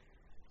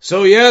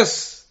 So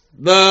yes,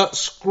 the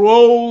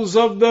scrolls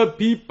of the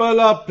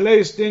people are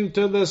placed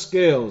into the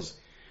scales.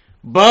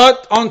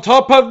 But on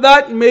top of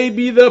that,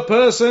 maybe the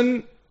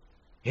person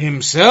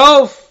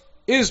himself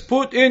is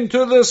put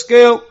into the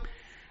scale.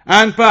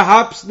 And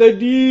perhaps the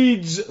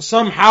deeds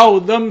somehow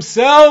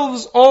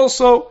themselves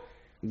also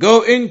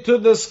go into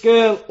the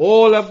scale.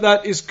 All of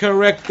that is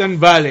correct and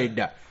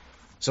valid.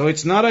 So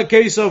it's not a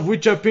case of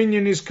which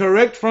opinion is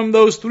correct from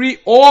those three.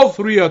 All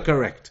three are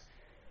correct.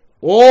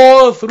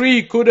 All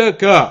three could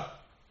occur.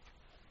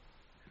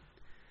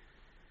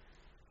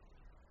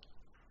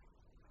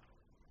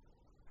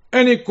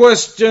 Any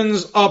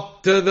questions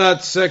up to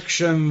that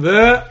section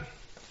there?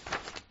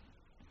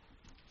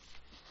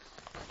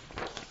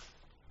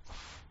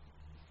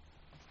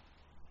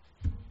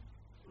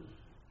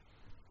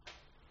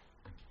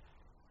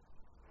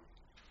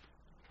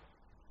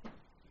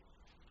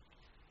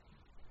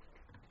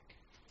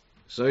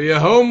 So your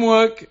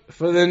homework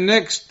for the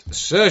next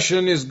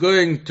session is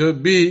going to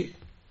be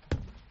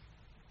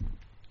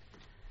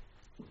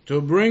to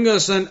bring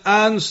us an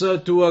answer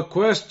to a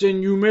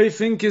question you may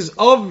think is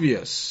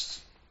obvious,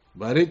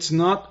 but it's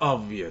not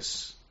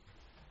obvious.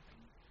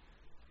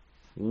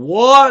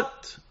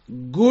 What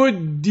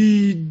good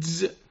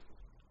deeds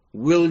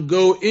will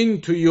go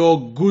into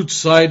your good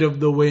side of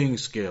the weighing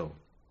scale?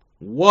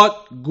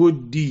 What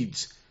good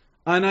deeds?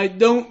 And I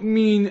don't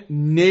mean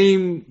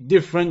name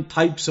different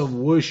types of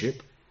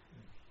worship.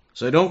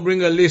 So don't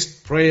bring a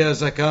list, prayer,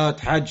 zakat,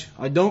 hajj.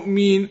 I don't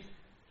mean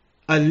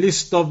a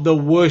list of the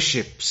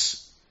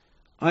worships.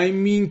 I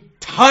mean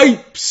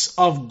types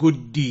of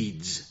good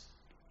deeds.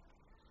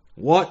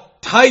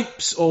 What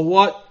types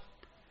or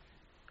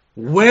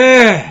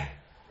where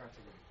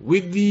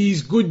would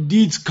these good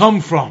deeds come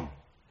from?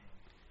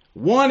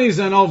 One is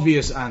an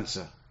obvious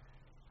answer.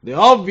 The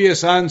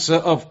obvious answer,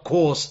 of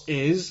course,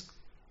 is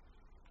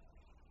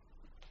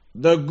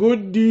the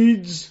good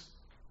deeds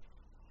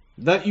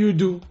that you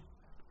do.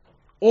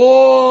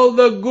 All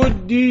the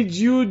good deeds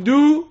you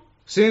do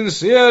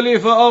sincerely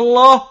for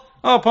Allah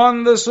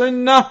upon the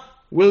sunnah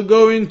will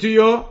go into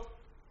your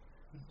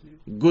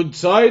good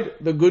side,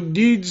 the good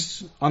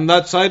deeds on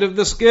that side of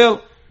the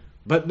scale.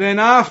 But then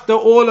after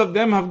all of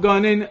them have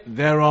gone in,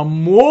 there are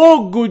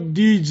more good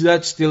deeds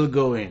that still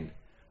go in.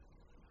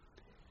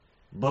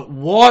 But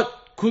what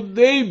could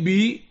they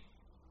be?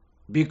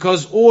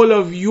 Because all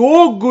of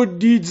your good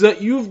deeds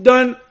that you've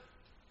done,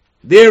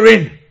 they're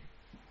in.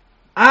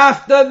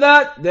 After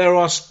that, there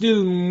are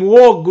still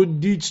more good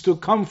deeds to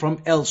come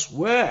from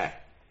elsewhere.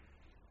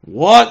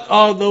 What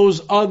are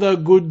those other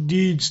good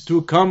deeds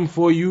to come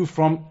for you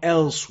from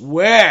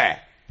elsewhere?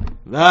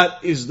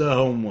 That is the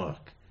homework.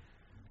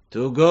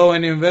 To go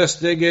and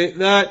investigate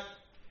that.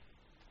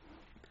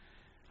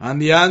 And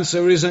the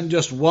answer isn't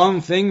just one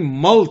thing,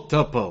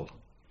 multiple.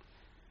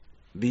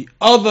 The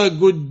other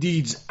good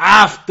deeds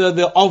after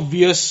the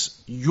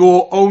obvious,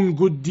 your own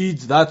good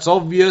deeds, that's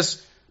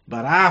obvious.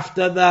 But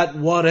after that,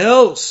 what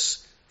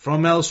else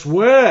from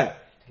elsewhere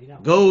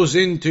goes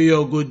into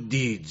your good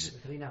deeds?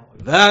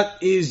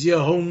 That is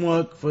your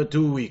homework for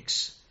 2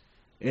 weeks.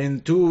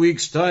 In 2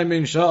 weeks' time,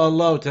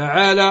 insha'Allah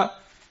ta'ala,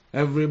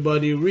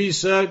 everybody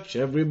research,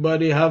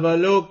 everybody have a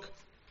look,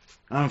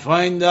 and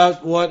find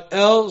out what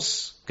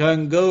else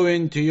can go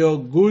into your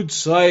good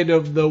side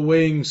of the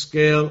weighing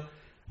scale,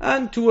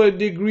 and to a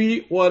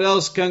degree, what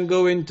else can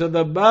go into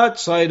the bad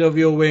side of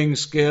your weighing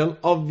scale.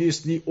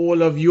 Obviously,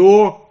 all of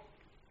your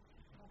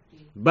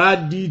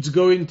bad deeds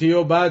go into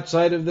your bad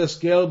side of the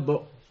scale,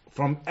 but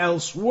from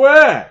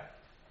elsewhere,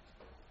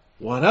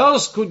 what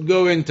else could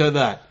go into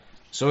that?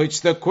 So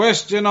it's the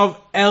question of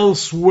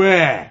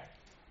elsewhere.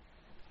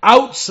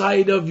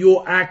 Outside of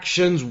your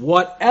actions,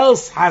 what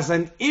else has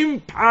an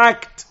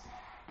impact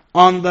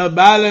on the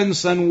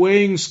balance and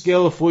weighing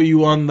scale for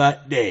you on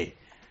that day?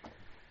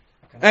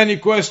 Any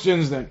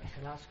questions then?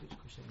 Can I ask you a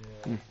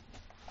question?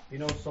 You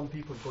know, some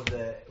people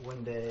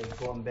when they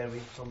go and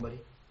bury somebody,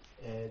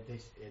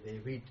 they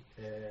read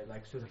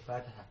like Surah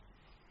Al-Fatiha.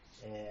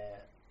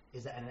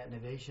 Is that an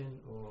innovation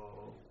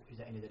or is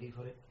there any dalil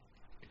for it?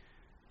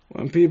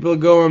 When people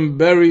go and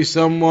bury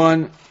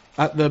someone,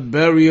 at the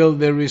burial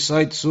they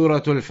recite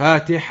Surah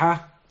Al-Fatiha.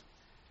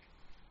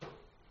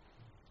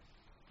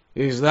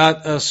 Is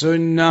that a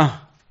sunnah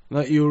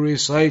that you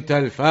recite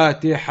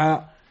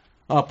Al-Fatiha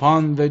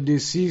upon the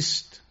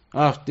deceased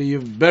after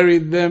you've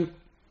buried them?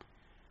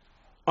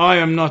 I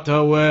am not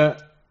aware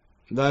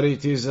that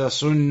it is a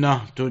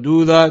sunnah to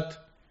do that.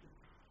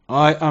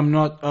 I am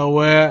not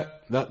aware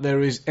that there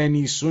is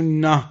any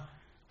sunnah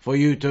for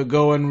you to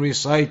go and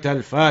recite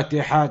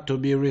Al-Fatiha, to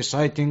be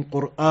reciting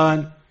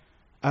Quran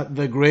at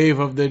the grave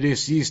of the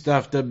deceased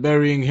after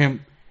burying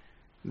him.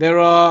 There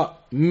are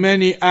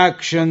many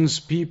actions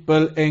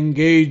people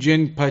engage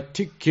in,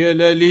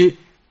 particularly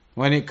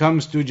when it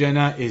comes to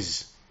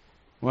janaiz,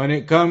 when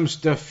it comes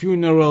to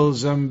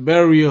funerals and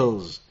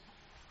burials.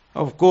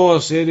 Of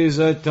course, it is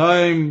a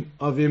time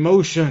of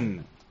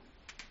emotion,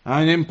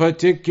 and in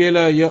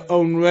particular your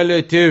own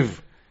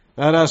relative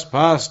that has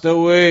passed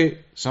away,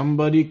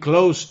 somebody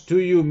close to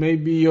you,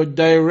 maybe your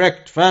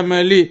direct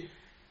family.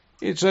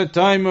 It's a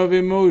time of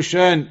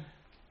emotion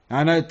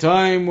and a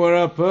time where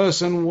a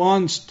person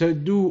wants to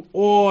do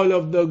all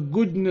of the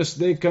goodness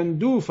they can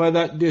do for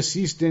that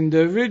deceased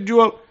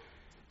individual,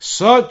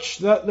 such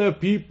that the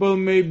people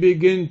may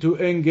begin to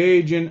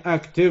engage in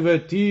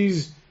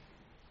activities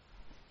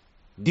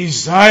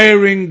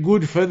desiring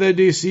good for the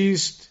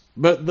deceased,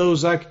 but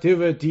those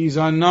activities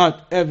are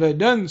not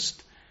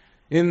evidenced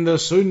in the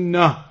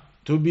sunnah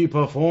to be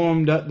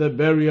performed at the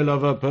burial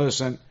of a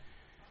person.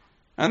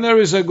 And there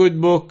is a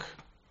good book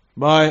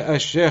by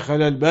Shaykh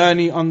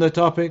Al-Albani on the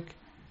topic,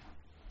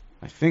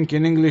 I think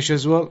in English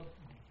as well.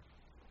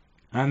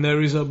 And there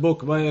is a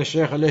book by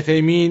Shaykh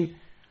Al-Uthaymeen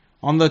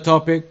on the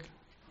topic,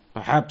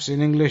 perhaps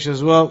in English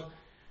as well.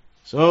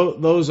 So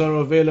those are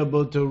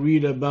available to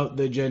read about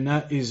the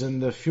janaiz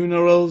and the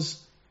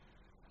funerals.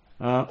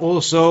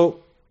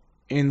 Also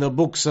in the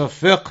books of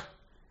fiqh.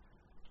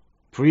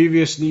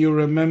 Previously, you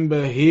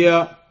remember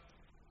here,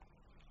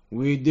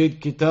 we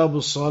did Kitab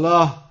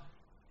al-Salah,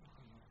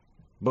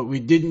 but we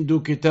didn't do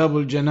Kitab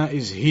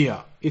al-Janaiz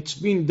here. It's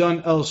been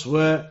done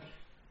elsewhere.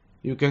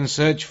 You can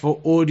search for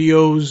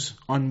audios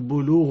on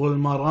Bulugh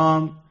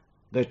al-Maram,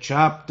 the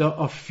chapter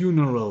of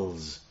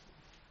funerals.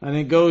 And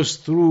it goes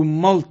through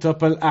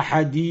multiple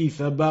ahadith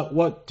about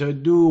what to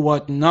do,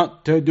 what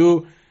not to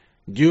do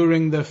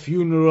during the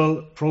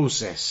funeral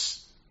process.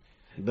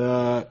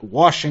 The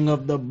washing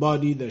of the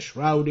body, the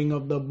shrouding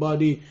of the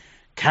body,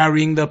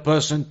 carrying the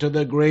person to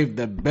the grave,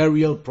 the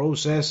burial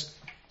process.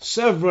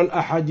 Several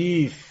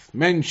ahadith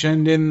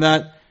mentioned in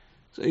that.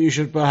 So you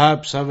should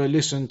perhaps have a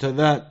listen to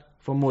that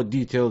for more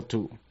detail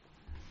too.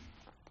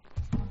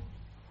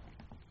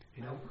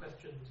 You know,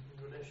 questions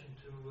in relation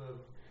to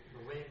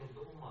the weighing of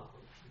the ummah,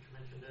 which you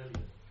mentioned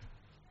earlier.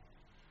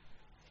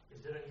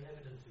 Is there any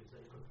evidences that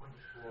you could point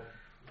to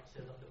that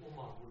say that the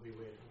ummah will be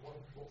weighed? And what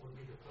would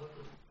be the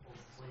purpose of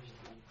weighing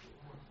the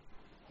ummah?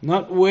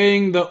 Not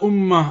weighing the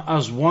ummah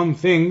as one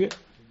thing.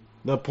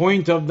 The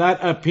point of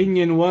that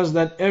opinion was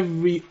that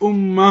every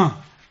ummah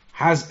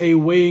has a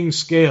weighing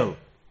scale.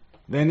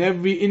 Then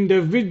every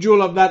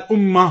individual of that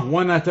ummah,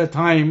 one at a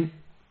time,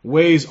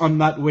 weighs on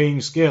that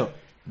weighing scale.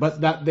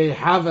 But that they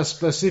have a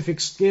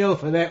specific scale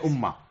for their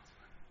ummah.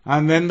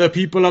 And then the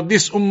people of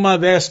this ummah,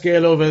 their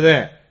scale over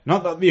there.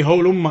 Not that the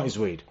whole ummah is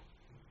weighed.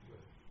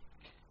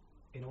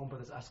 You know, one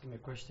brother's asking me a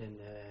question.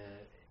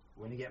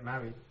 When you get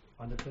married,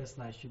 on the first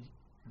night, should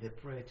they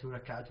pray 2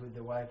 rakat with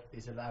the wife?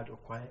 Is it loud or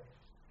quiet?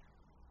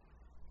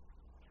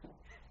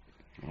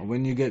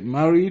 When you get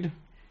married,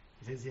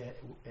 It says here,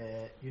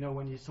 you know,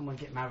 when someone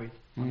get married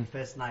on the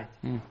first night,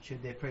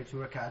 should they pray 2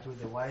 rakat with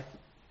the wife?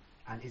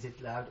 And is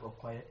it loud or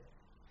quiet?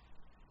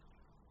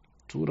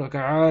 2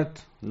 rak'at,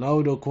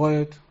 loud or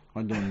quiet?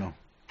 I don't know.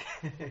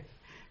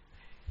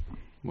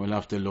 We'll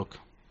have to look.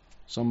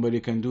 Somebody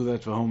can do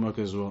that for homework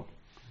as well.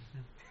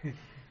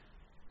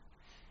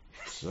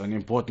 It's an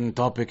important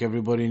topic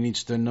everybody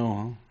needs to know,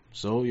 huh?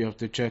 So you have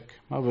to check.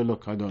 Have a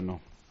look, I don't know.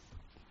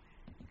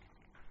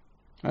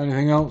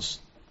 Anything else?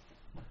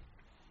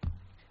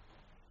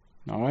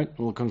 Alright,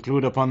 we'll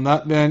conclude upon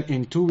that then.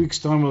 In 2 weeks'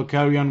 time we'll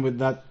carry on with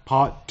that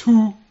part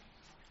 2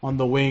 on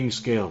the weighing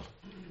scale.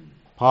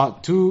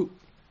 Part 2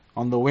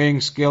 on the weighing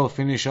scale,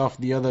 finish off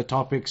the other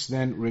topics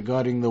then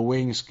regarding the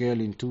weighing scale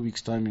in 2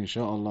 weeks' time,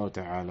 insha'Allah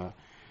ta'ala.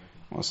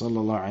 Wa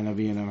sallallahu ala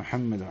nabiyyina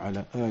Muhammad wa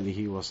ala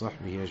alihi wa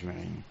sahbihi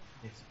ajma'in.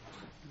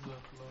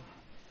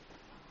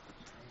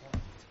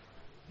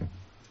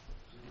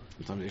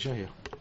 طب العشاء هي